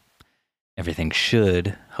 So everything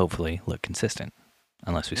should hopefully look consistent,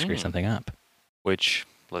 unless we screw something up. Which,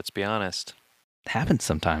 let's be honest, happens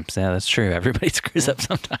sometimes. Yeah, that's true. Everybody screws up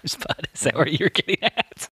sometimes, but is that where you're getting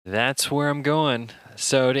at? That's where I'm going.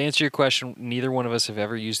 So to answer your question, neither one of us have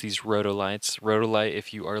ever used these Rotolights. Rotolight,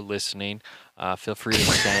 if you are listening, feel free to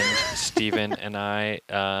send Steven and I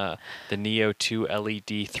the Neo 2 LED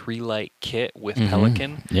 3-light kit with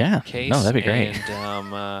Pelican case. No, that'd be great.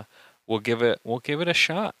 And we'll give it a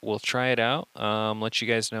shot. We'll try it out. Let you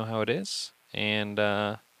guys know how it is. And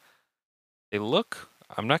they look,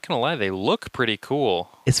 I'm not going to lie, they look pretty cool.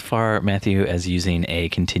 As far, Matthew, as using a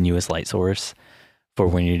continuous light source for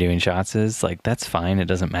when you're doing shots is, like, that's fine. It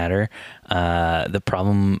doesn't matter. The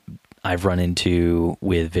problem I've run into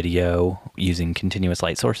with video using continuous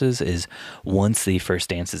light sources is once the first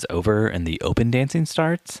dance is over and the open dancing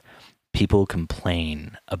starts, people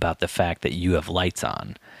complain about the fact that you have lights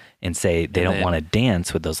on and say they don't want to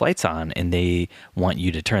dance with those lights on and they want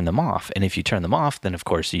you to turn them off. And if you turn them off, then of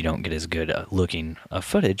course you don't get as good looking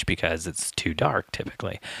footage because it's too dark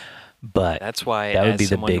typically. But that's why that would be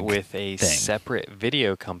someone with a separate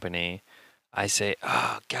video company, I say,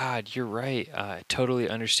 oh God, you're right. I totally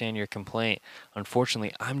understand your complaint.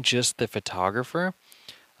 Unfortunately, I'm just the photographer.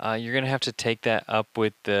 You're going to have to take that up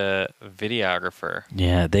with the videographer.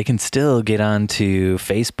 Yeah, they can still get onto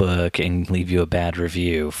Facebook and leave you a bad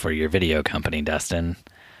review for your video company, Dustin.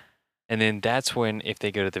 And then that's when, if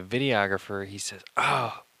they go to the videographer, he says,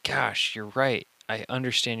 oh, gosh, you're right. I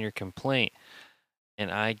understand your complaint. And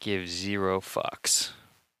I give 0 fucks.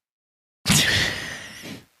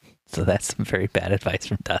 So that's some very bad advice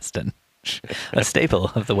from Dustin. A staple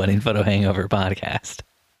of the Wedding Photo Hangover podcast.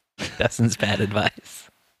 Dustin's bad advice.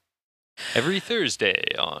 Every Thursday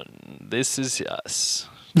on This Is Us.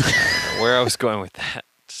 Where I was going with that.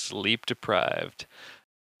 Sleep deprived.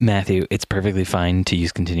 Matthew, it's perfectly fine to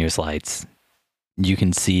use continuous lights. You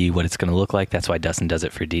can see what it's going to look like. That's why Dustin does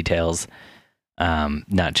it for details.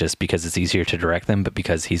 Not just because it's easier to direct them, but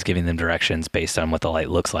because he's giving them directions based on what the light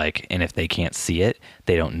looks like. And if they can't see it,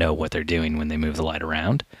 they don't know what they're doing when they move the light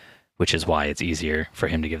around, which is why it's easier for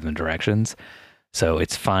him to give them directions. So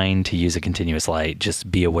it's fine to use a continuous light.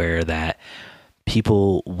 Just be aware that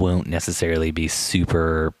people won't necessarily be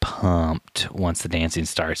super pumped once the dancing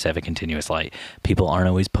starts to have a continuous light. People aren't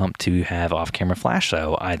always pumped to have off-camera flash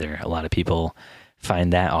though either. A lot of people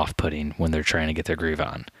find that off-putting when they're trying to get their groove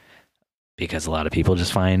on, because a lot of people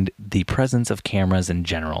just find the presence of cameras in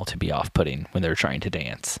general to be off-putting when they're trying to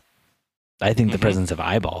dance. I think the presence of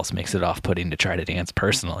eyeballs makes it off-putting to try to dance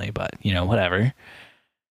personally, but you know, whatever.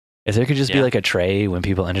 If there could just be like a tray when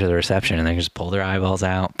people enter the reception and they just pull their eyeballs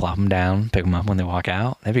out, plop them down, pick them up when they walk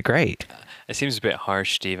out, that'd be great. It seems a bit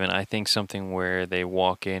harsh, Steven. I think something where they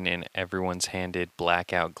walk in and everyone's handed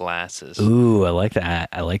blackout glasses. Ooh, I like that.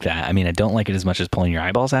 I like that. I mean, I don't like it as much as pulling your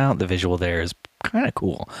eyeballs out. The visual there is kind of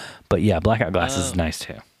cool. But yeah, blackout glasses is nice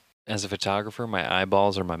too. As a photographer, my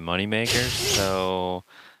eyeballs are my money makers. So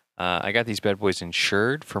I got these bad boys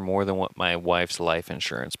insured for more than what my wife's life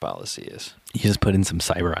insurance policy is. You just put in some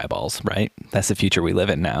cyber eyeballs, right? That's the future we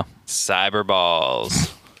live in now.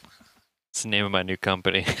 Cyberballs. It's the name of my new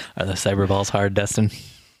company. Are the cyberballs hard, Dustin?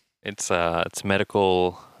 It's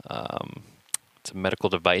medical. It's a medical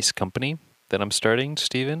device company that I'm starting,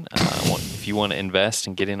 Steven. If you want to invest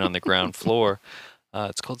and get in on the ground floor,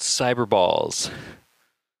 it's called Cyberballs.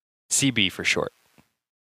 CB for short.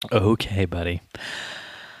 Okay, buddy.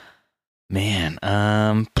 Man,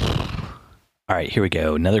 all right, here we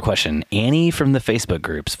go. Another question. Annie from the Facebook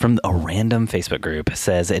groups, from a random Facebook group,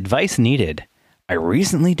 says, advice needed. I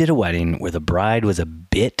recently did a wedding where the bride was a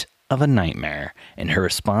bit of a nightmare, and her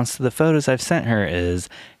response to the photos I've sent her is,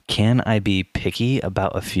 can I be picky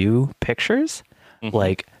about a few pictures?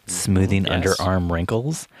 Like smoothing Yes. underarm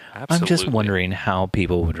wrinkles? I'm just Absolutely. wondering how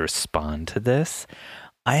people would respond to this.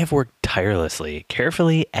 I have worked tirelessly,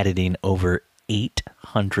 carefully editing over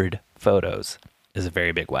 800 photos. It's a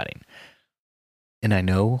very big wedding. And I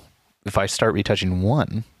know if I start retouching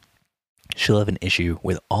one, she'll have an issue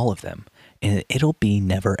with all of them, and it'll be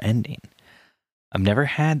never ending. I've never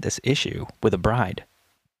had this issue with a bride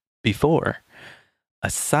before,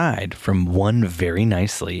 aside from one very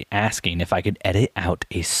nicely asking if I could edit out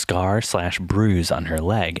a scar/bruise on her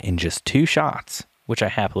leg in just 2 shots, which I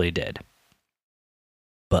happily did.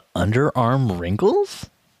 But underarm wrinkles?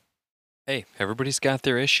 Hey, everybody's got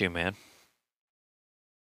their issue, man.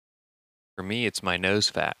 For me, it's my nose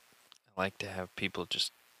fat. I like to have people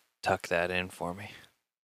just tuck that in for me.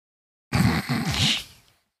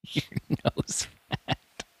 Your nose fat.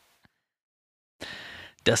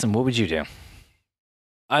 Dustin, what would you do?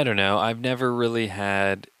 I don't know. I've never really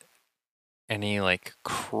had any like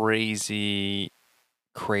crazy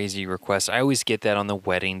requests. I always get that on the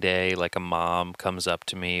wedding day, like a mom comes up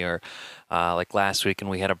to me, or like last week, and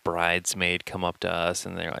we had a bridesmaid come up to us,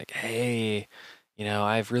 and they're like, "Hey,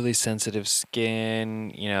 I have really sensitive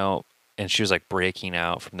skin, and she was like breaking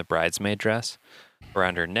out from the bridesmaid dress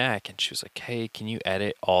around her neck, and she was like, "Hey, can you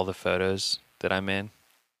edit all the photos that I'm in?"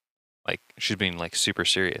 Like she's being like super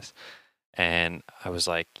serious, and I was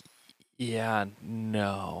like, "Yeah,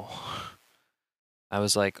 no." I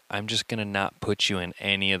was like, I'm just going to not put you in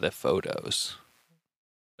any of the photos.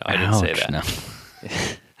 No, I didn't say that.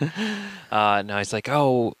 No, he's like,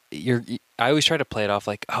 oh, I always try to play it off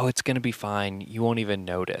like, oh, it's going to be fine. You won't even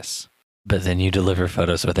notice. But then you deliver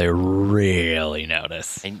photos where they really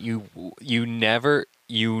notice. And you never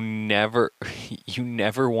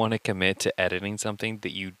want to commit to editing something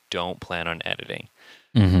that you don't plan on editing.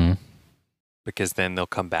 Mm-hmm. Because then they'll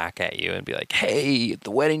come back at you and be like, hey, at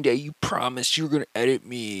the wedding day, you promised you were going to edit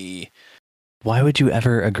me. Why would you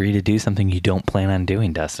ever agree to do something you don't plan on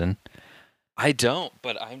doing, Dustin? I don't,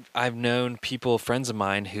 but I've known people, friends of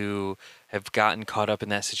mine, who have gotten caught up in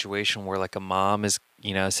that situation where like a mom is,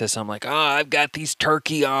 says something like, oh, I've got these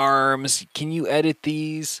turkey arms. Can you edit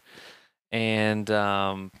these? And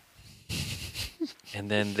then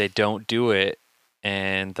they don't do it.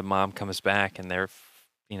 And the mom comes back and they're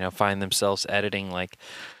find themselves editing like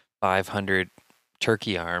 500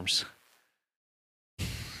 turkey arms.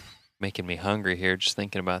 Making me hungry here just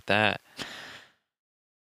thinking about that.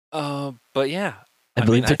 But yeah. I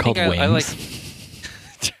believe they're called wings.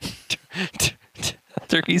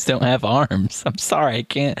 Turkeys don't have arms. I'm sorry, I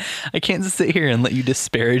can't sit here and let you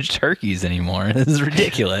disparage turkeys anymore. This is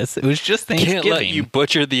ridiculous. It was just Thanksgiving. Can't let you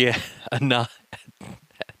butcher the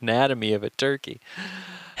anatomy of a turkey.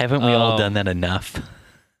 Haven't we all done that enough?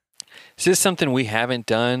 Is this something we haven't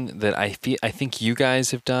done that I think you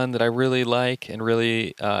guys have done that I really like and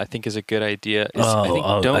really I think is a good idea?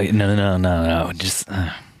 No. Just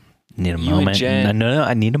need a moment. No,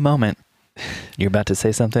 I need a moment. You're about to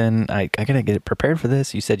say something. I gotta get it prepared for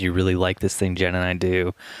this. You said you really like this thing Jen and I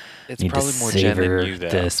do. It's probably more Jen than you, though.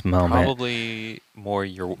 This moment. Probably more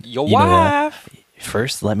your wife.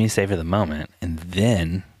 First, let me savor the moment, and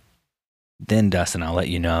then Dustin, I'll let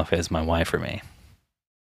you know if it's my wife or me.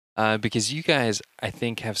 Because you guys, I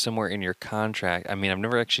think, have somewhere in your contract. I mean, I've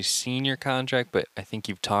never actually seen your contract, but I think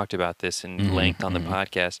you've talked about this in length on the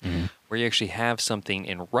podcast, where you actually have something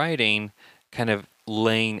in writing, kind of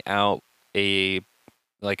laying out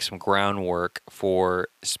some groundwork for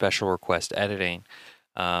special request editing.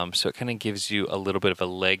 So it kind of gives you a little bit of a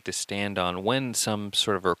leg to stand on when some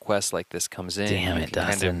sort of request like this comes in. Damn it,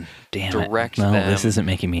 Dustin. Direct No, them. this isn't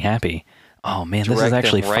making me happy. Oh, man, this is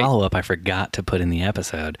actually follow-up I forgot to put in the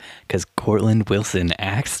episode because Cortland Wilson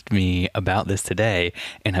asked me about this today,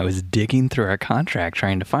 and I was digging through our contract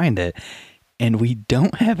trying to find it, and we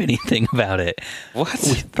don't have anything about it. What?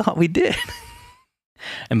 We thought we did.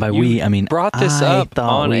 And by we, I mean brought this up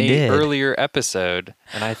on an earlier episode,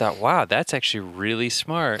 and I thought, wow, that's actually really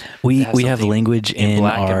smart. We have language in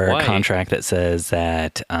our contract that says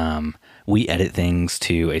that we edit things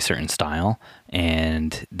to a certain style,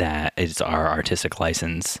 and that it's our artistic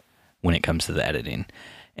license when it comes to the editing.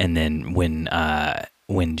 And then when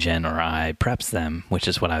Jen or I preps them, which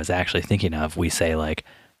is what I was actually thinking of, we say like,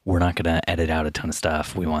 we're not going to edit out a ton of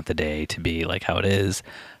stuff. We want the day to be like how it is.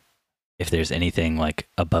 If there's anything like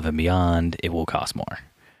above and beyond, it will cost more.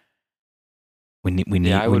 We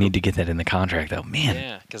need to get that in the contract, though. Man,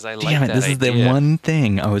 yeah, because I like damn it, that this idea. is the one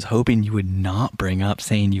thing I was hoping you would not bring up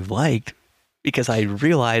saying you liked, because I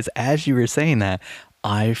realized as you were saying that,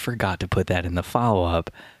 I forgot to put that in the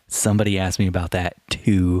follow-up. Somebody asked me about that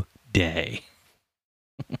today.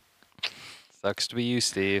 Sucks to be you,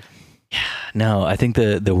 Steve. No, I think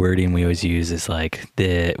the wording we always use is like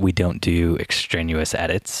we don't do extraneous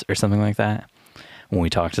edits or something like that when we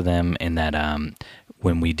talk to them. And that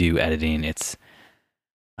when we do editing, it's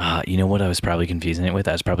you know what I was probably confusing it with?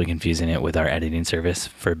 I was probably confusing it with our editing service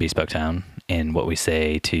for Bespoke Town and what we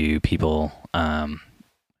say to people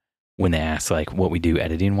when they ask like what we do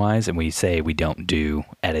editing wise, and we say we don't do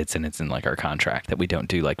edits, and it's in like our contract that we don't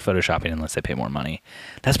do like photoshopping unless they pay more money.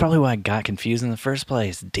 That's probably why I got confused in the first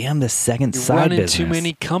place. Damn, the second You're side running business. too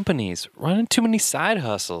many companies, running too many side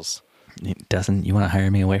hustles. It doesn't. You want to hire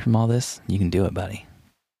me away from all this? You can do it, buddy.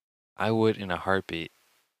 I would in a heartbeat.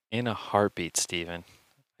 In a heartbeat, Steven.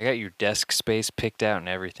 I got your desk space picked out and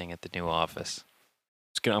everything at the new office.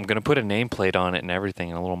 I'm going to put a nameplate on it and everything,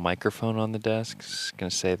 and a little microphone on the desk. It's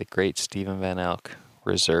going to say the great Steven Van Elk,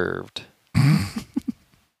 reserved.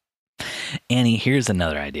 Annie, here's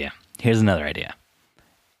another idea.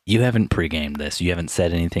 You haven't pre-gamed this. You haven't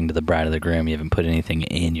said anything to the bride or the groom. You haven't put anything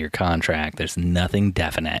in your contract. There's nothing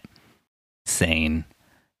definite saying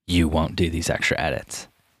you won't do these extra edits.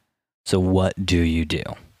 So what do?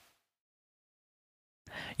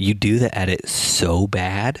 You do the edit so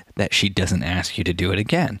bad that she doesn't ask you to do it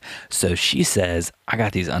again. So she says, I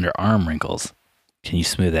got these underarm wrinkles. Can you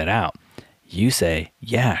smooth that out? You say,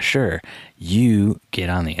 yeah, sure. You get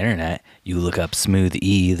on the internet, you look up Smooth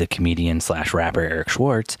E, the comedian / rapper Eric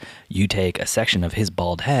Schwartz. You take a section of his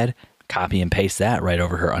bald head, copy and paste that right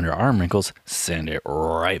over her underarm wrinkles, send it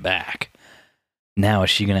right back. Now, is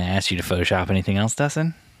she going to ask you to Photoshop anything else,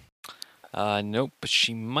 Dustin? Nope, but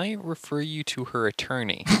she might refer you to her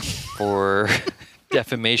attorney for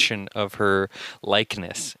defamation of her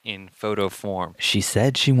likeness in photo form. She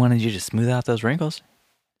said she wanted you to smooth out those wrinkles.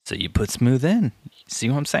 So you put smooth in. See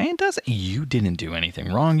what I'm saying, Dustin? You didn't do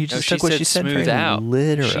anything wrong. You just took what she said smooth out.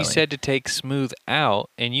 Literally. She said to take smooth out,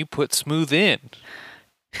 and you put smooth in.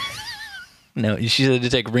 No, she said to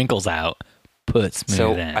take wrinkles out, put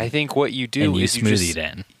smooth in. So I think what you do is you smoothied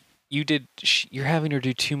in. You're having her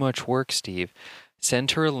do too much work, Steve.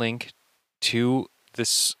 Send her a link to the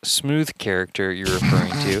smooth character you're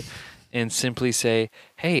referring to and simply say,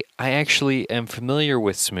 hey, I actually am familiar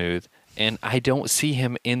with Smooth and I don't see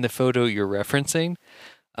him in the photo you're referencing.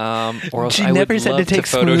 Or else she I never would said love to take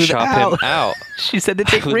Photoshop him out. She said to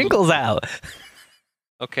take wrinkles out.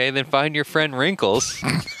 Okay, then find your friend Wrinkles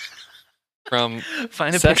from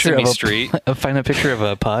find a Sesame picture of Street. Find a picture of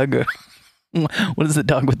a pug. What is the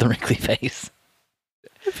dog with the wrinkly face?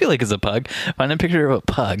 I feel like it's a pug. Find a picture of a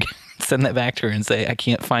pug. Send that back to her and say, I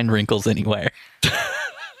can't find wrinkles anywhere.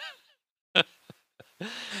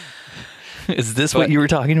 Is this what you were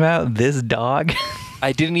talking about? This dog?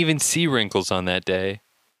 I didn't even see Wrinkles on that day.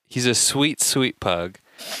 He's a sweet, sweet pug.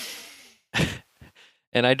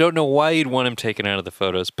 And I don't know why you'd want him taken out of the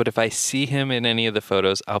photos, but if I see him in any of the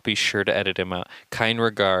photos, I'll be sure to edit him out. Kind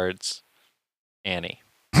regards, Annie.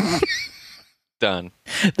 Done.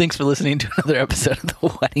 Thanks for listening to another episode of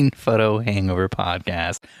the Wedding Photo Hangover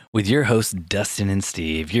podcast with your hosts, Dustin and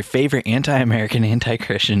Steve, your favorite anti-American,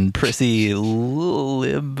 anti-Christian, prissy,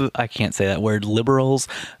 I can't say that word, liberal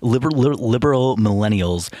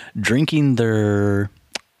millennials drinking their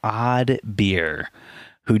odd beer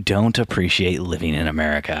who don't appreciate living in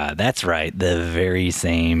America. That's right, the very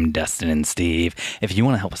same Dustin and Steve. If you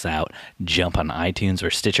want to help us out, jump on iTunes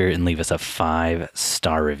or Stitcher and leave us a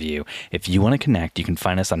 5-star review. If you want to connect, you can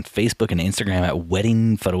find us on Facebook and Instagram at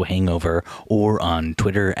Wedding Photo Hangover or on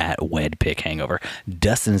Twitter at WedPic Hangover.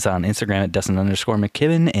 Dustin is on Instagram at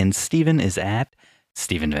Dustin_McKibben and Steven is at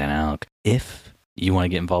Steven Van Elk. If you want to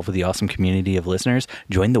get involved with the awesome community of listeners,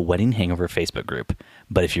 join the Wedding Hangover Facebook group.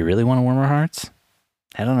 But if you really want to warm our hearts,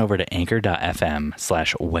 head on over to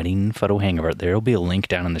anchor.fm/wedding photo hangover. There will be a link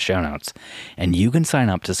down in the show notes, and you can sign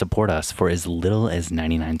up to support us for as little as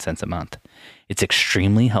 99 cents a month. It's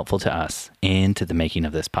extremely helpful to us and to the making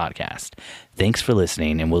of this podcast. Thanks for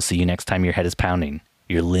listening, and we'll see you next time your head is pounding,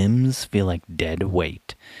 your limbs feel like dead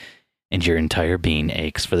weight, and your entire being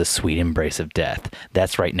aches for the sweet embrace of death.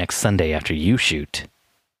 That's right, next Sunday after you shoot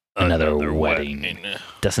another wedding.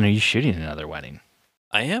 Dustin, are you shooting another wedding?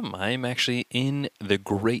 I am. I am actually in the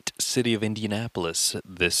great city of Indianapolis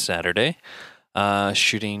this Saturday,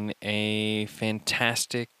 shooting a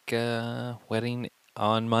fantastic wedding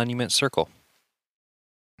on Monument Circle.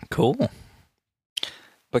 Cool.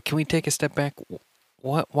 But can we take a step back?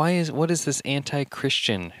 What is this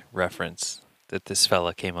anti-Christian reference that this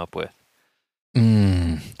fella came up with?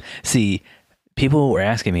 See, people were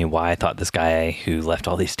asking me why I thought this guy who left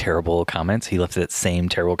all these terrible comments, he left that same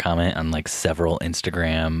terrible comment on like several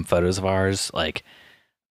Instagram photos of ours. Like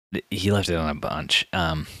he left it on a bunch.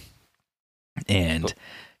 And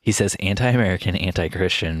He says anti-American,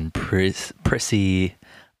 anti-Christian, prissy,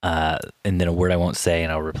 and then a word I won't say,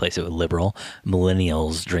 and I'll replace it with liberal.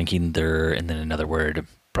 Millennials drinking their, and then another word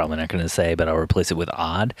probably not going to say, but I'll replace it with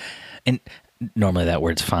odd. And normally that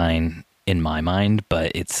word's fine in my mind,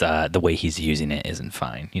 but it's the way he's using it isn't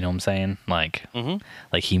fine. You know what I'm saying? Like,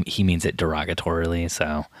 like he means it derogatorily.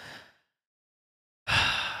 So,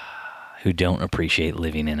 who don't appreciate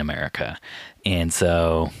living in America, and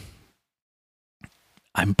so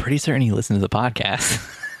I'm pretty certain he listened to the podcast.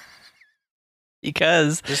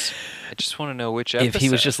 Because I just want to know which episode. If he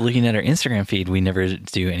was just looking at our Instagram feed, we never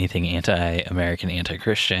do anything anti-American,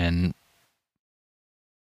 anti-Christian.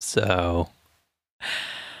 So,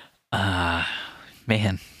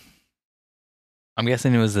 man, I'm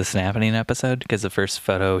guessing it was the Snapping episode because the first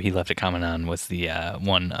photo he left a comment on was the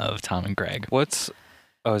one of Tom and Greg.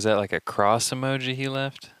 Is that like a cross emoji he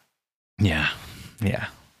left? Yeah.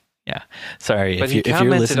 Sorry, but if you're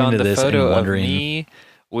listening to this and wondering, of me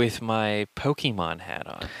with my Pokemon hat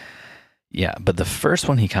on. Yeah, but the first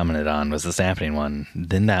one he commented on was the Snapping one,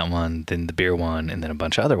 then that one, then the beer one, and then a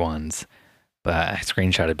bunch of other ones. But I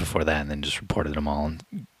screenshotted before that and then just reported them all and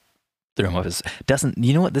threw them up as...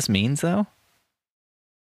 You know what this means, though?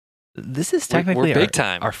 This is technically we're big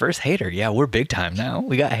time. Our first hater. Yeah, we're big time now.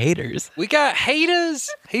 We got haters. We got haters.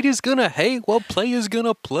 Haters gonna hate while players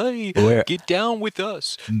gonna play. Get down with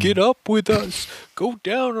us. Get up with us. Go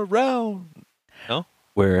down around. No?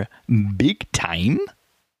 We're big time.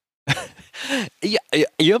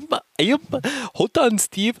 Yeah. Hold on,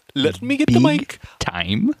 Steve. Let me get the mic.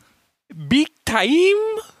 Time. Big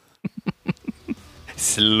time.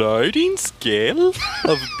 Sliding scale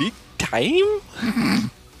of big time.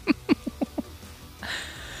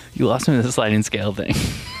 You lost me with the sliding scale thing.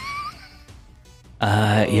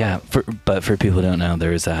 Yeah. But for people who don't know,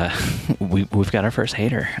 there's we've got our first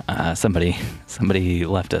hater. Somebody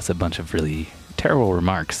left us a bunch of really terrible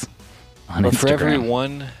remarks on Instagram. For every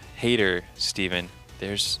one hater, Steven,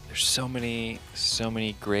 there's so many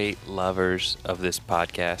great lovers of this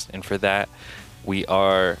podcast, and for that we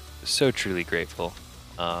are so truly grateful.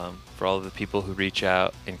 For all of the people who reach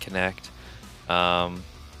out and connect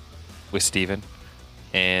with Steven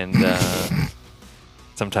and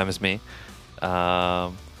sometimes me.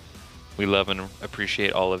 We love and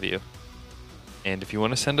appreciate all of you. And if you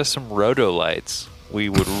want to send us some Roto lights, we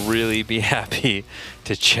would really be happy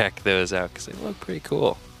to check those out because they look pretty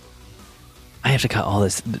cool. I have to cut all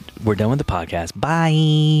this. We're done with the podcast.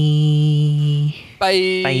 Bye.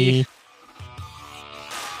 Bye.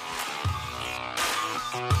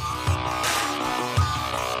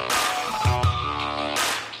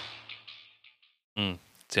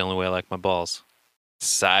 It's the only way I like my balls.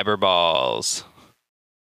 Cyber balls.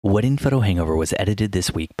 Wedding Photo Hangover was edited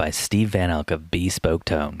this week by Steve Van Elk of Bespoke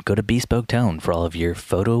Tone. Go to Bespoke Tone for all of your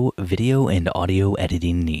photo, video, and audio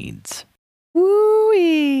editing needs.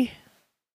 Woo-wee!